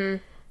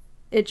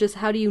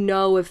how do you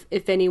know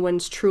if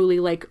anyone's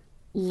truly, like,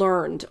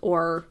 learned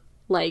or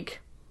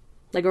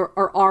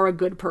or are a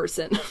good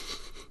person?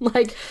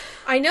 Like,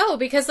 I know,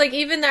 because, like,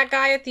 even that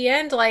guy at the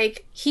end,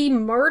 like, he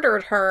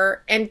murdered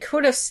her and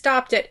could have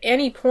stopped at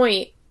any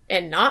point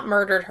and not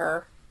murdered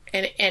her,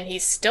 and he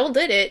still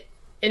did it.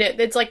 And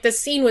it's like the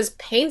scene was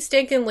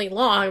painstakingly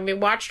long. We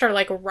watched her,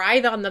 like,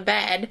 writhe on the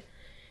bed,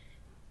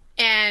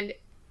 And,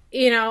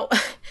 you know,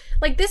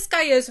 like, this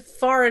guy is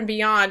far and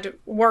beyond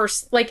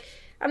worse. Like,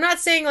 I'm not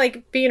saying,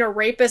 like, being a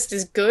rapist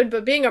is good,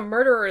 but being a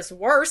murderer is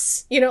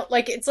worse. You know,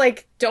 like, it's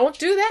like, don't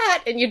do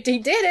that, and he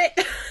did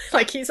it.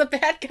 Like, he's a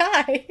bad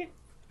guy.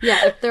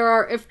 Yeah, if there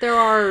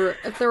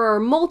are a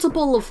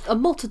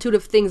multitude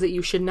of things that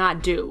you should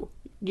not do,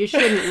 you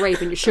shouldn't rape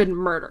and you shouldn't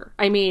murder.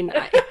 I mean,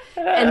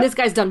 and this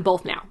guy's done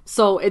both now,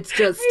 so it's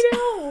just. I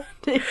know.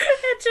 It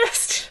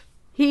just.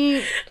 He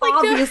like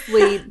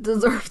obviously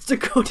deserves to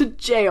go to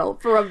jail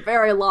for a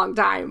very long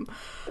time.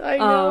 I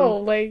know,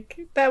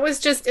 like, that was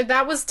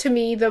to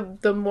me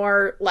the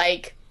more,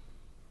 like,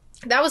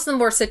 that was the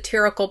more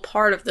satirical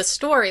part of the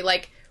story,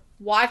 like,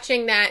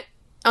 watching that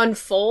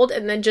unfold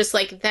and then just,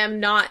 like, them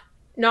not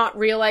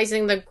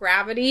realizing the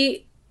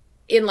gravity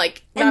in,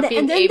 like, not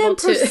being able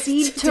to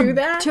do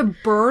that. To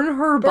burn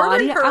her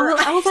body. Her.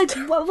 I was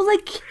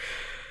like,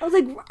 are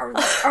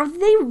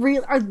they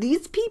real? Are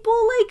these people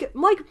like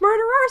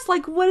murderers?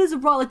 Like, what is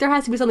wrong? Like, there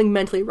has to be something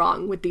mentally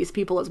wrong with these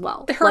people as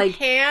well. Her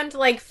hand,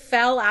 like,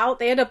 fell out.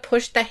 They had to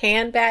push the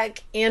hand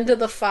back into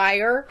the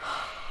fire.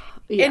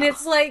 Yeah. And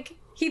it's like,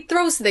 he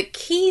throws the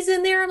keys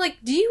in there. I'm like,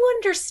 do you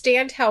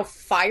understand how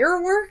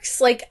fire works?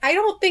 Like, I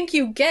don't think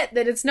you get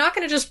that it's not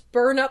going to just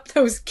burn up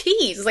those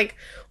keys. Like,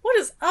 what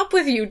is up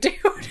with you, dude?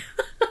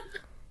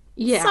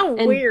 Yeah.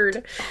 So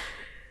weird.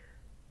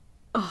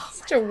 Oh,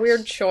 such a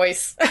weird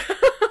choice.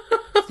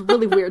 It's a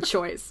really weird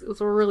choice. It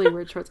was a really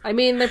weird choice. I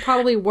mean, they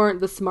probably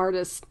weren't the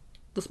smartest.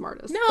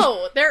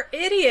 No, they're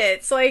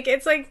idiots. Like,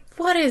 it's like,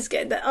 what is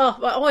good?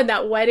 Oh, and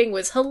that wedding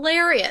was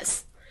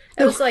hilarious.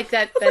 It was like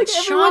that like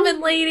shaman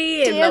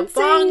lady and the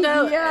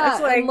bongo. Yeah,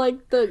 it's like, and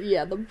like the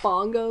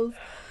bongos.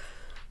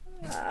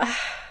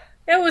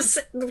 It was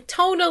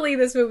tonally.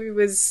 This movie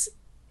was.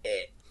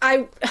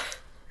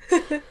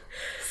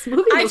 This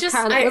movie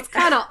was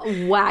kind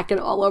of whacking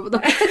all over the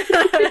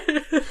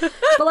place.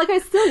 But, like, I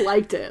still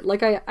liked it.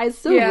 Like, I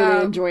still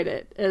really enjoyed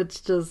it. It's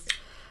just,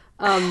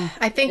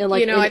 I think, in,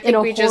 like, I think in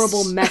a we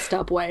horrible, messed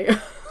up way.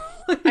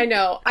 I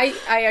know. I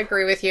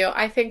agree with you.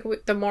 I think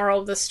the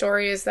moral of the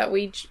story is that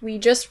we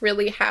just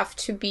really have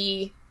to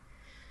be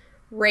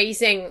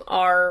raising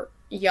our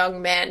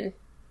young men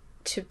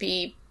to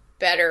be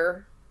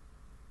better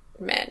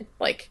men.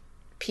 Like,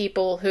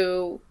 people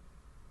who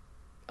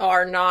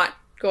are not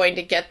going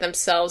to get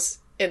themselves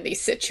in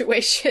these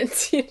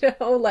situations, you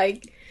know,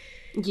 like,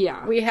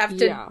 yeah, we have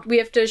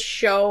to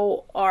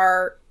show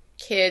our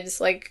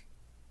kids, like,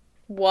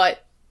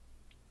 what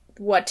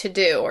to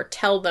do, or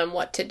tell them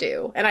what to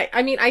do. And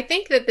I mean, I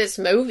think that this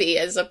movie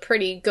is a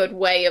pretty good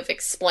way of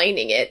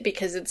explaining it,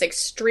 because it's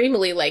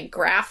extremely, like,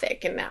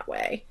 graphic in that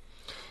way.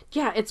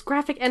 Yeah, it's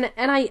graphic, and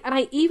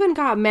I even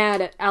got mad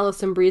at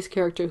Alison Brie's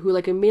character, who,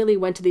 like, immediately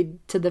went to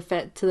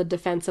the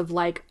defense of,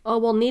 like, oh,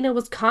 well, Nina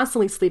was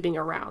constantly sleeping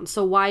around,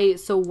 so why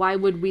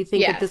would we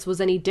think that this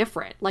was any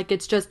different? Like,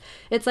 it's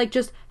like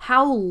just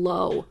how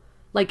low,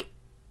 like,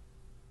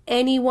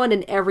 anyone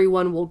and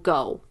everyone will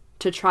go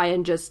to try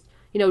and just,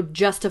 you know,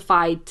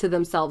 justify to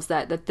themselves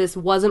that this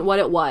wasn't what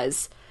it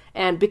was,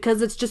 and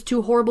because it's just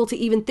too horrible to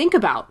even think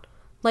about.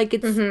 Like,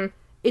 it's. Mm-hmm.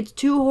 It's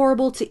too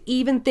horrible to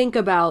even think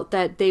about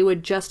that they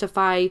would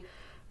justify,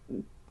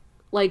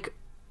 like,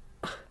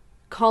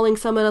 calling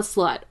someone a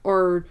slut,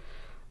 or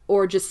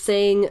just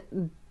saying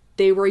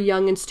they were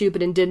young and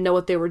stupid and didn't know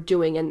what they were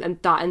doing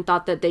and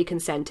thought that they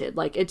consented.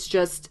 Like, it's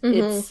just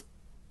it's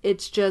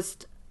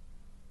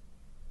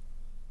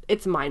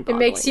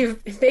mind-boggling.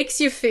 It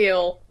makes you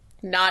feel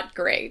not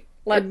great.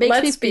 It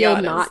makes me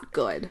feel not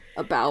good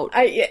about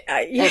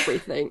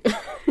everything.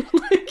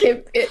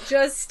 it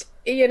just,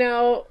 you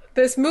know,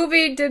 this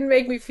movie didn't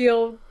make me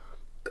feel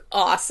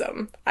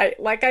awesome.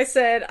 Like I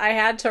said, I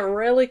had to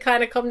really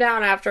kind of come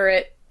down after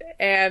it,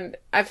 and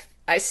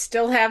I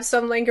still have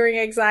some lingering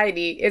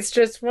anxiety. It's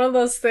just one of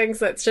those things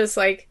that's just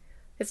like,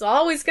 it's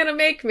always going to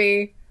make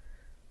me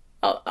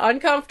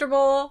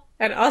uncomfortable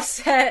and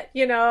upset,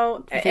 you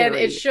know, and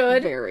it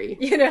should,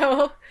 you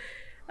know,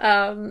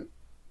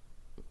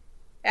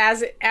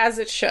 as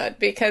it should,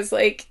 because,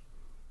 like,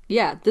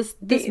 yeah, this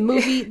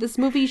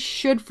movie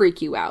should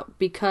freak you out,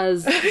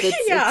 because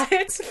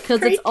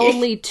it's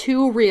only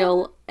too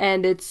real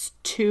and it's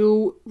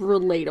too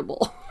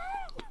relatable,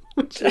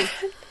 which is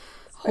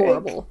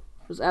horrible.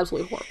 It was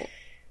absolutely horrible.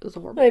 It was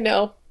horrible. I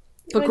know,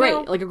 but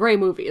great, like a great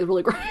movie. It's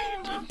really great.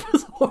 It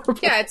was horrible.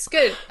 Yeah, it's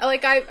good.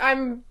 Like,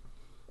 I'm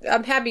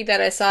happy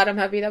that I saw it. I'm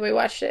happy that we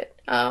watched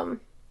it.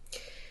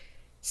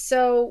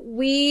 So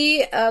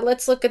we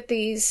let's look at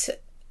these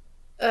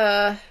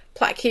plot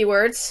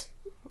keywords.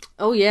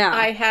 Oh yeah.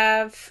 I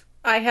have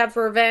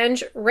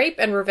revenge, rape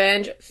and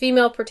revenge,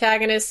 female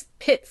protagonist,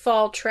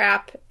 pitfall,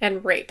 trap,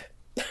 and rape.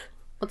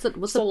 What's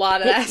a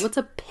lot of that? What's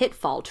a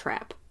pitfall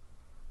trap?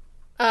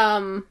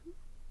 I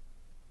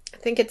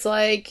think it's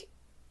like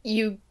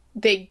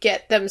they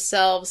get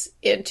themselves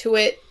into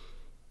it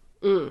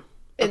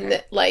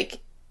like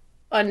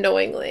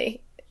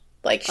unknowingly,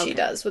 like she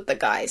does with the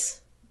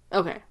guys.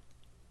 Okay.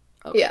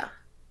 Yeah.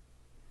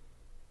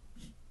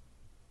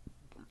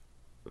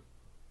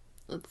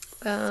 Let's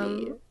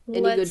see.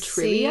 Any good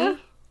trivia?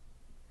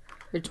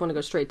 Or just want to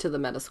go straight to the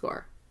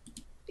Metascore?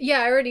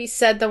 Yeah, I already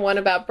said the one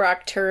about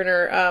Brock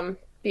Turner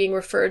being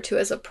referred to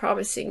as a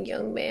promising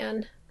young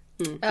man.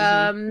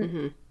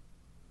 It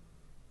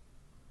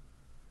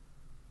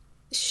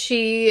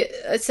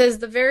says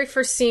the very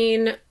first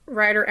scene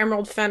writer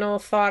Emerald Fennell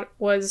thought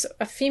was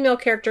a female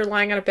character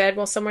lying on a bed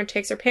while someone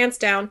takes her pants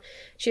down.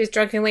 She is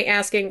drunkenly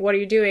asking, "What are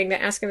you doing?"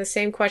 then asking the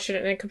same question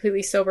in a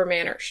completely sober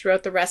manner. She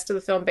wrote the rest of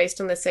the film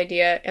based on this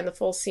idea, and the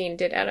full scene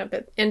did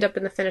end up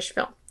in the finished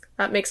film.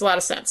 That makes a lot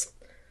of sense.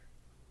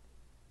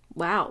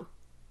 Wow.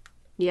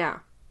 Yeah.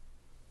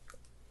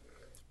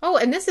 Oh,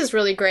 and this is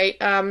really great.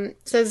 It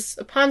says,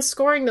 upon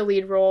scoring the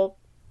lead role,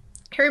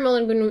 Harry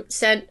Mulligan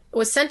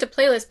was sent a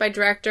playlist by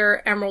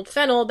director Emerald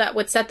Fennell that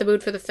would set the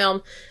mood for the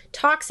film.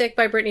 Toxic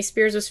by Britney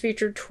Spears was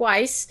featured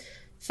twice.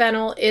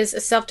 Fennell is a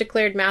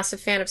self-declared massive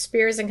fan of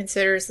Spears and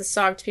considers the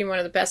song to be one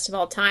of the best of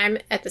all time.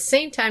 At the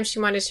same time, she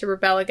wanted to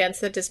rebel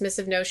against the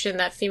dismissive notion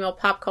that female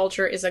pop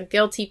culture is a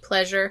guilty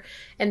pleasure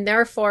and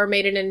therefore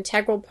made it an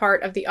integral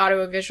part of the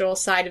audiovisual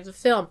side of the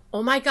film.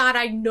 Oh my god,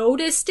 I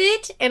noticed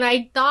it and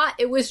I thought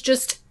it was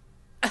just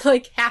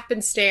like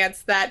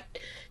happenstance that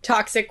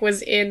Toxic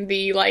was in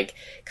the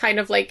kind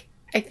of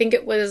I think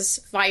it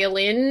was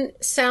violin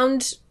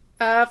sound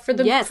for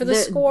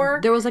the score.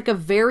 There was a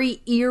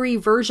very eerie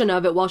version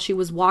of it while she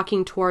was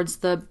walking towards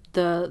the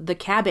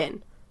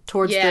cabin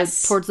towards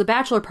the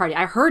bachelor party.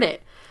 I heard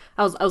it.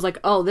 I was like,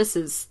 oh, this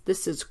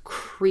is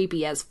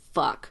creepy as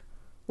fuck.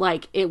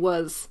 It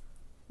was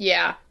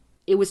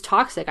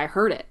Toxic. I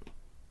heard it.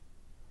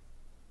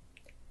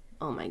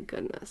 Oh my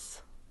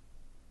goodness.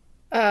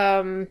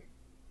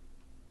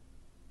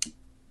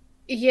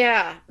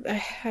 Yeah,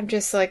 I'm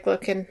just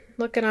looking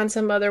on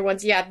some other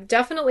ones. Yeah,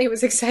 definitely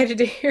was excited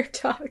to hear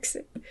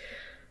Toxic.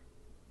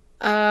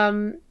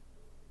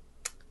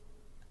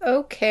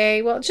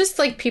 Okay, well, just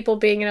people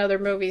being in other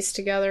movies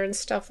together and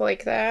stuff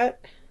like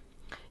that.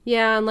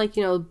 Yeah, and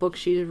the book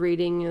she's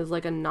reading is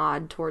a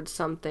nod towards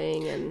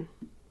something, and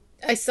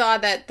I saw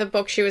that the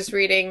book she was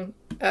reading,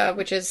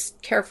 which is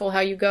Careful How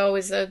You Go,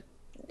 is a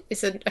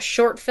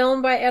short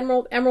film by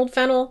Emerald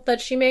Fennell that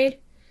she made.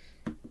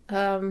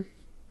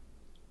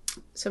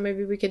 So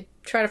maybe we could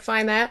try to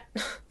find that.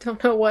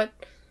 Don't know what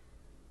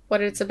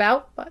it's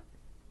about, but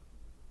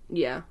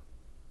yeah.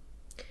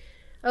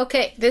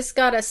 Okay, this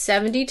got a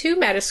 72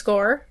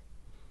 Metascore,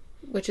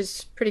 which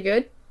is pretty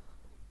good.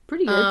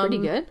 Pretty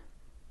good.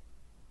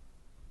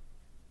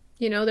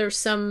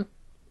 There's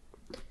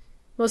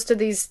most of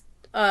these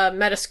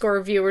Metascore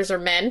reviewers are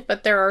men,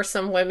 but there are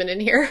some women in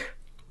here.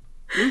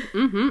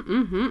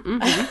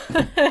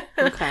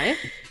 Okay.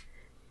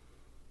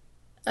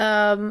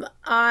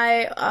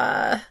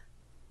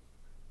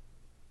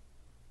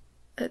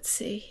 Let's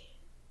see.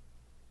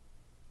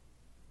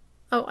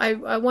 Oh,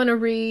 I want to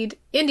read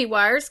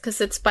IndieWires because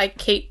it's by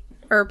Kate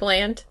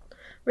Erbland.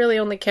 Really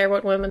only care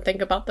what women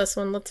think about this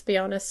one, let's be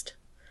honest.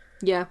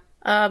 Yeah.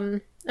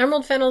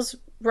 Emerald Fennell's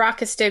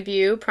raucous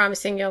debut,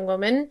 Promising Young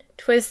Woman,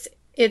 twists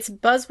its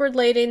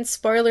buzzword-laden,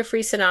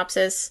 spoiler-free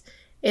synopsis.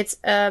 It's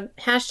a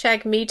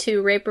hashtag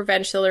MeToo rape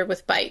revenge thriller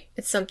with bite.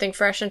 It's something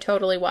fresh and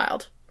totally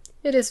wild.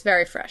 It is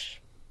very fresh.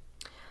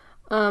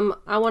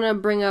 I want to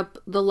bring up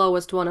the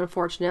lowest one,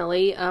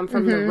 unfortunately,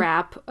 from The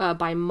Wrap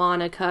by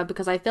Monica,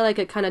 because I feel like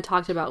it kind of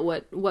talked about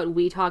what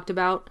we talked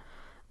about.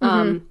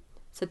 So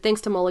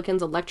thanks to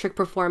Mulligan's electric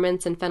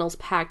performance and Fennell's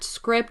packed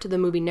script, the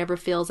movie never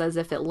feels as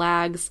if it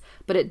lags,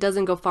 but it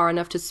doesn't go far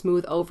enough to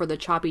smooth over the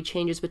choppy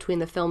changes between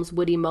the film's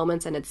witty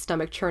moments and its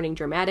stomach-churning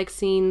dramatic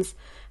scenes.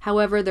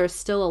 However, there's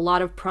still a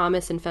lot of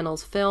promise in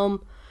Fennell's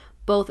film,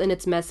 both in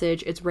its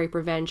message, its rape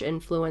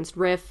revenge-influenced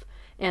riff,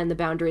 and the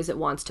boundaries it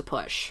wants to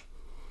push.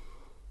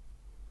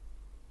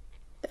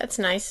 That's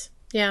nice.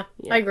 Yeah,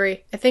 I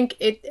agree. I think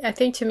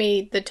to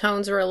me the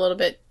tones were a little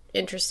bit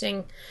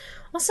interesting.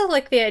 Also,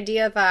 the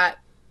idea that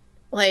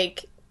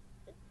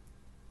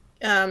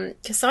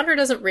Cassandra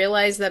doesn't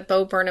realize that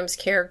Bo Burnham's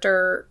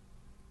character,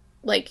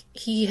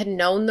 he had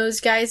known those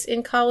guys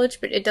in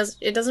college, but it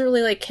doesn't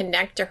really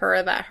connect to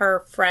her that her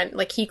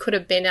friend, he could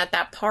have been at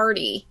that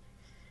party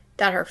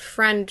that her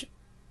friend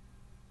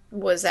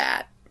was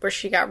at where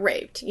she got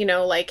raped.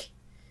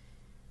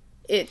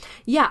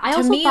 Yeah, I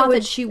also thought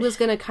that she was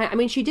gonna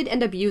she did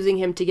end up using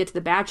him to get to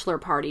the bachelor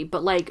party,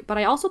 but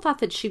I also thought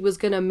that she was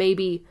gonna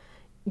maybe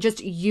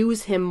just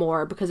use him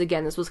more, because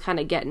again, this was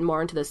kind of getting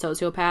more into the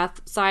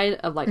sociopath side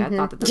of I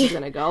thought that this was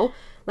gonna go.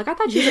 I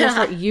thought she was gonna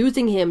start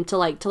using him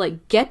to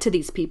get to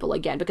these people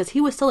again, because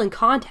he was still in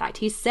contact.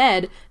 He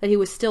said that he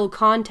was still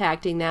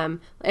contacting them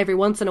every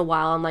once in a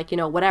while and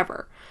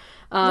whatever.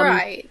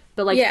 Right.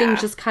 But things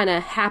just kind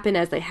of happen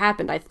as they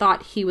happened. I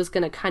thought he was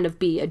gonna kind of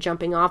be a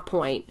jumping off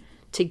point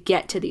to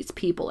get to these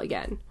people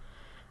again.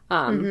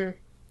 I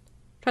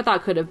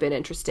thought could have been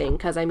interesting,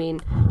 because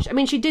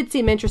she did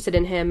seem interested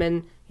in him,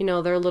 and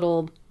their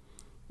little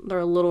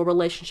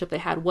relationship they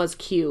had was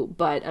cute,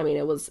 but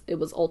it was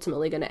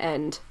ultimately going to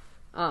end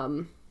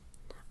on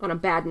a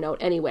bad note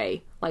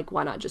anyway.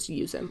 Why not just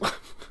use him?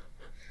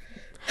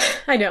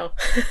 I know.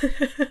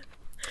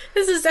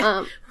 This is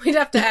we'd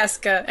have to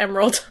ask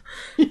Emerald.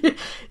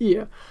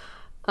 Yeah.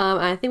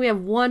 I think we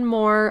have one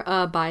more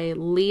by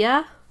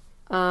Leah.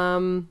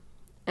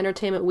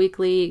 Entertainment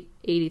Weekly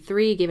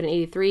 83, gave it an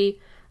 83.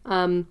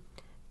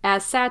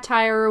 As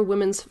satire,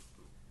 women's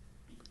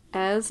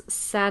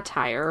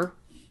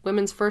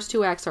first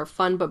two acts are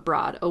fun but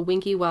broad. A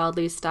winky,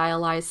 wildly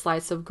stylized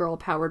slice of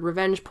girl-powered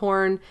revenge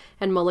porn,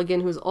 and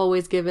Mulligan, who's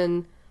always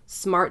given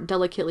smart,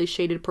 delicately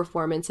shaded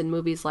performance in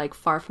movies like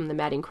Far From the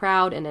Madding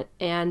Crowd and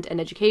An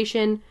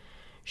Education.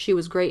 She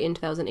was great in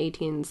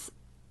 2018's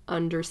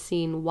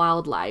Underseen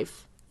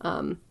Wildlife.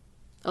 That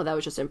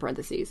was just in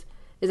parentheses.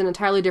 Is an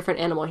entirely different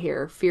animal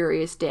here.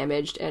 Furious,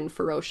 damaged, and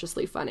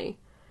ferociously funny.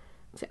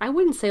 I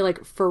wouldn't say,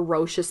 like,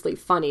 ferociously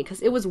funny,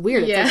 because it was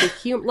weird. Yeah.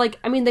 It's like,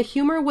 the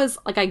humor was,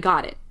 like, I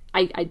got it.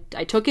 I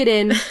took it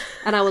in,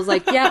 and I was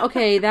like, yeah,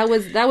 okay, that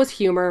was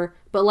humor,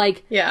 but,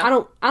 like, yeah.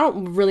 I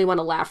don't really want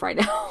to laugh right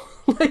now.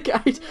 Like,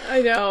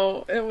 I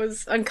know. It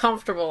was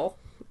uncomfortable.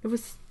 It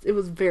was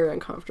very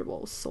uncomfortable.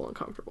 It was so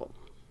uncomfortable.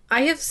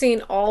 I have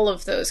seen all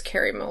of those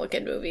Carey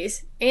Mulligan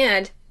movies,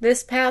 and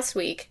this past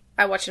week,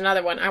 I watched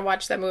another one. I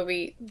watched that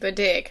movie, The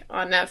Dig,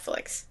 on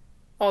Netflix.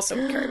 Also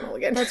with Carey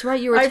Mulligan. That's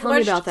right, you were telling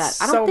me about that.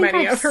 I don't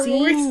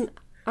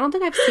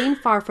think I've seen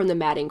Far From the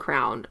Madding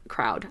Crowd.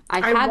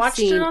 I watched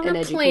seen it on An a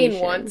Education. plane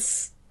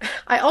once.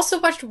 I also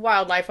watched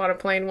Wildlife on a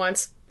plane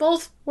once.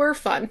 Both were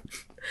fun.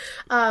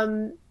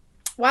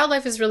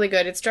 Wildlife is really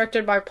good. It's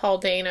directed by Paul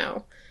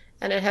Dano,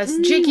 and it has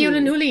Jake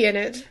Gyllenhaal in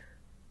it.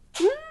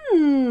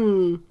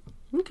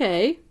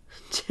 Okay.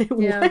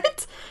 Yeah.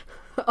 What?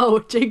 Oh,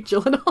 Jake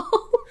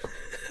Gyllenhaal.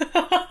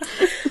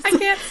 I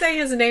can't say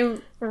his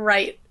name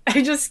right.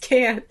 I just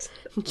can't.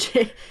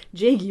 Jake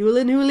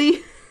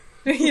Gyllenhaal.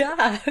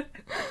 Yeah.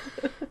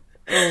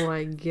 Oh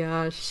my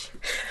gosh.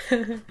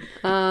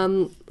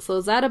 So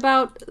is that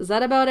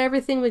about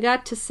everything we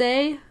got to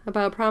say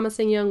about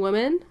Promising Young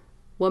Woman?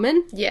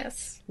 Woman?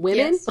 Yes.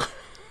 Women?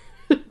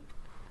 Yes.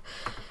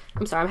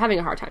 I'm sorry, I'm having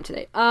a hard time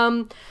today. We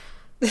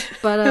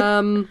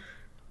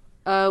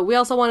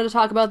also wanted to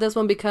talk about this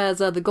one because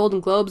the Golden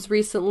Globes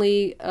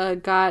recently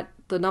got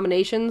the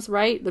nominations,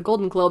 right? The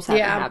Golden Globes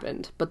haven't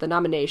happened, but the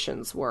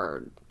nominations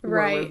were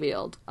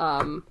revealed.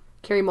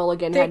 Carey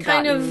Mulligan had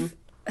gotten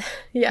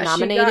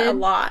nominated. She got a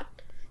lot.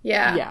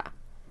 Yeah. Yeah.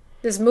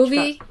 This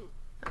movie...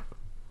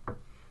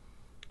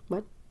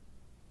 What?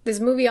 This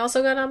movie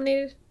also got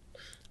nominated?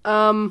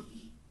 I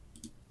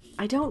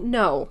don't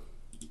know.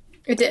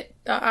 It did.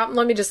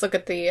 Let me just look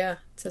at the... it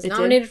says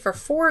nominated for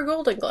 4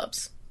 Golden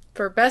Globes.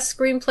 For Best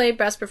Screenplay,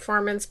 Best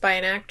Performance by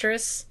an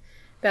Actress,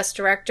 Best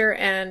Director,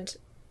 and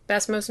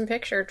Best Motion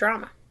Picture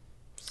Drama.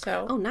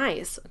 So. Oh,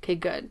 nice. Okay,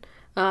 good.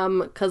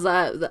 Because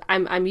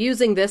I'm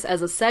using this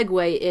as a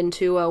segue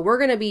into we're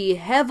going to be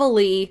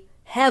heavily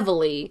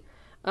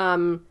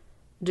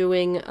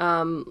doing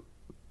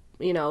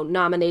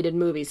nominated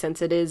movies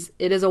since it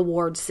is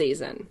awards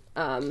season.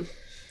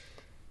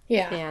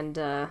 Yeah. And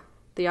the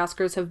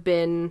Oscars have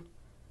been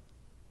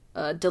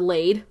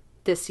delayed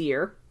this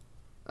year.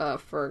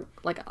 For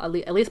like at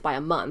least by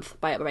a month,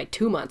 by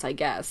 2 months, I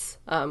guess.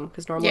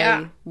 Because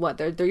normally,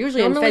 they're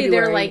usually in February.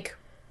 They're like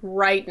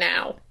right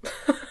now.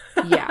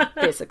 Yeah,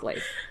 basically.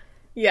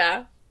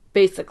 Yeah,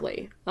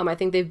 basically. I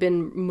think they've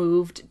been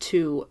moved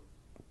to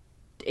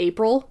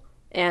April,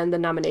 and the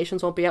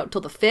nominations won't be out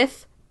until the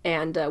 5th.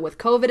 And with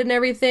COVID and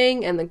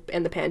everything, and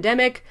the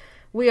pandemic,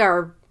 we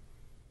are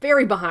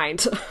very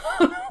behind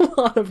a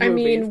lot of movies. I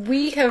mean,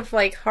 we have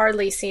like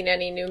hardly seen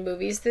any new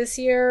movies this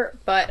year,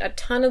 but a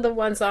ton of the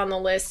ones on the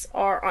list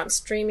are on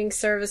streaming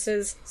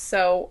services,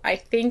 so I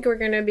think we're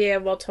going to be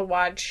able to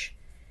watch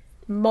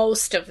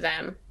most of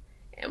them.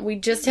 And we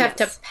just have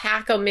to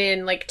pack them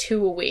in like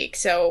 2 a week.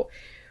 So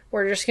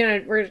we're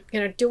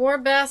gonna do our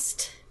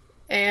best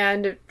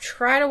and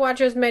try to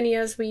watch as many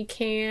as we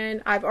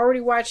can. I've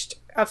already watched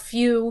a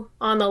few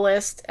on the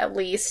list at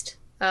least.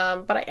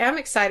 But I am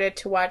excited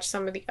to watch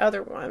some of the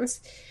other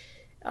ones.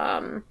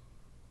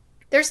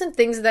 There's some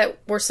things that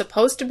were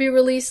supposed to be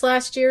released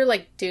last year,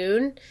 like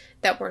Dune,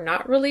 that were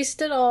not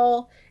released at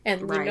all.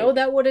 And we know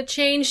that would have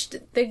changed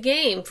the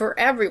game for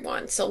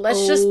everyone. So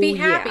let's just be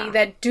happy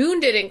that Dune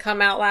didn't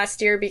come out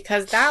last year,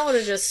 because that would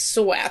have just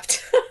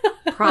swept.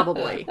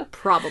 Probably.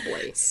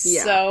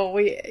 Yeah. So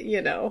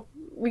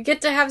we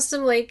get to have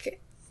some,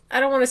 like, I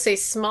don't want to say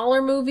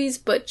smaller movies,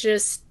 but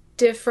just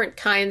different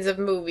kinds of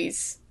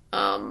movies.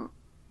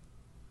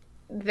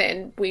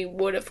 Than we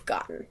would have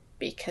gotten,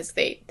 because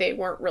they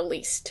weren't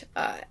released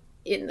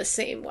in the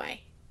same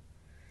way.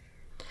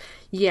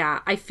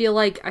 Yeah, I feel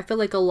like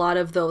a lot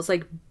of those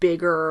like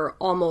bigger,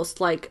 almost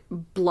like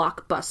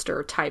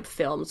blockbuster type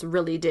films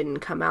really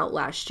didn't come out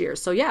last year.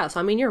 So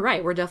I mean, you're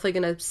right. We're definitely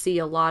going to see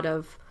a lot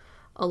of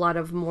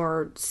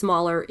more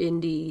smaller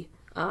indie,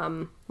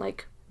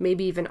 like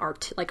maybe even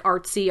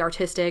artsy,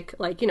 artistic,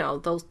 like,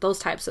 those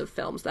types of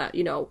films that,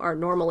 are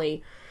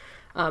normally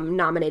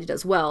nominated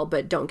as well,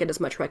 but don't get as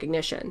much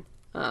recognition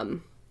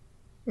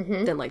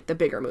than like the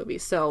bigger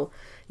movies. So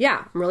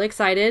I'm really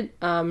excited.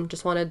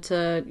 Just wanted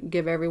to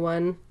give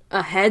everyone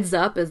a heads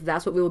up, as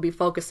that's what we will be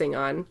focusing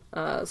on.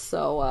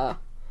 So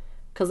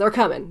because they're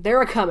coming.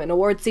 They're coming.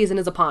 Award season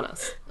is upon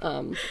us.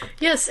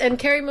 Yes, and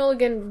Carey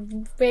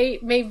Mulligan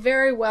may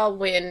very well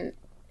win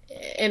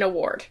an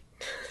award.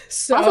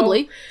 So,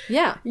 possibly,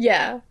 yeah.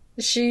 Yeah,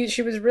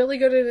 she was really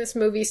good in this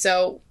movie,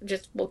 so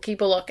we'll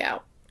keep a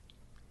lookout.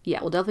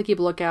 Yeah, we'll definitely keep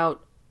a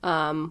lookout.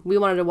 We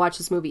wanted to watch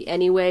this movie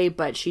anyway,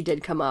 but she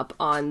did come up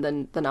on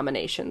the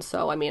nomination.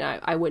 So, I mean,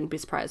 I wouldn't be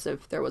surprised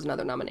if there was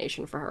another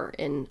nomination for her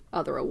in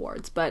other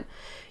awards. But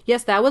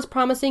yes, that was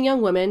Promising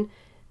Young Women.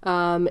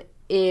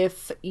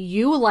 If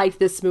you liked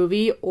this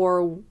movie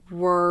or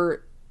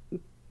were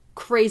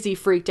crazy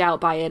freaked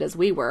out by it as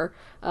we were,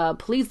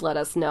 please let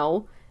us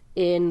know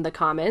in the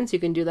comments. You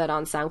can do that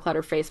on SoundCloud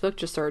or Facebook.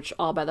 Just search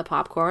All by the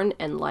Popcorn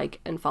and like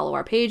and follow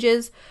our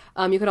pages.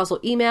 You could also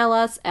email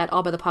us at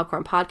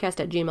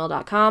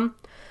allbythepopcornpodcast@gmail.com.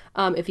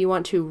 If you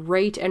want to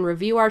rate and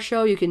review our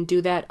show, you can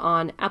do that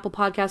on Apple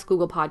Podcasts,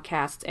 Google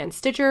Podcasts, and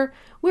Stitcher.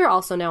 We're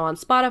also now on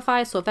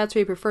Spotify, so if that's where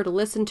you prefer to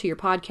listen to your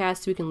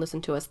podcasts, you can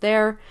listen to us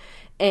there.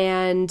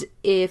 And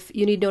if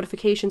you need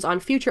notifications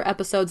on future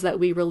episodes that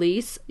we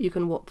release, you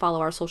can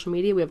follow our social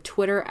media. We have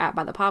Twitter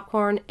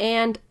 @ByThePopcorn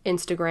and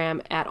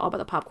Instagram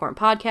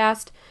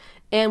 @AllByThePopcornPodcast.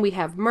 And we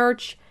have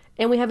merch,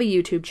 and we have a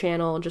YouTube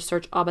channel. Just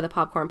search All by the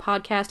Popcorn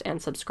Podcast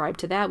and subscribe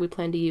to that. We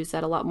plan to use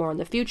that a lot more in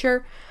the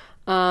future.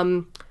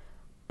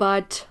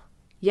 But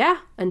yeah,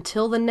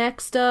 until the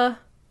next time.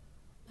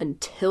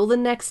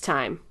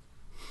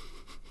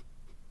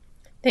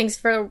 Thanks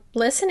for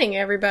listening,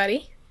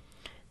 everybody.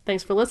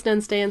 Thanks for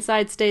listening. Stay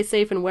inside, stay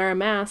safe, and wear a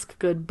mask.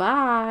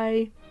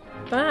 Goodbye.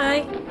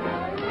 Bye.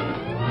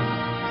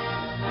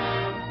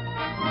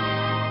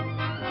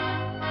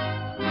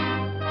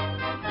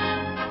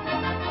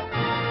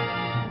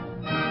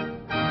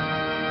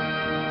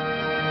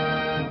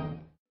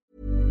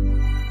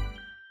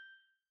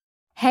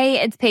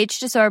 Hey, it's Paige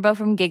DeSorbo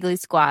from Giggly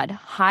Squad.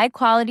 High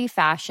quality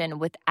fashion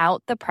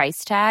without the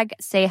price tag.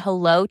 Say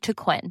hello to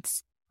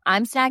Quince.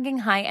 I'm snagging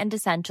high-end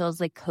essentials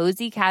like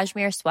cozy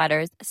cashmere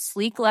sweaters,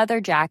 sleek leather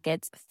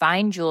jackets,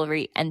 fine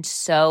jewelry, and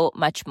so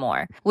much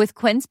more. With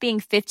Quince being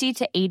 50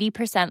 to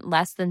 80%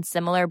 less than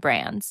similar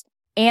brands.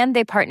 And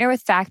they partner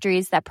with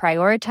factories that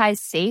prioritize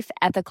safe,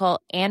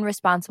 ethical, and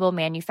responsible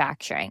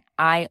manufacturing.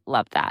 I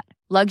love that.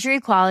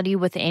 Luxury quality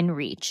within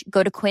reach.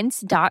 Go to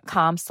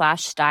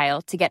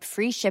quince.com/style to get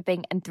free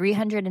shipping and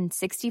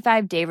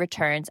 365-day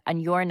returns on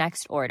your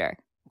next order.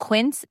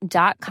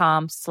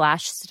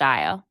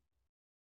 Quince.com/style.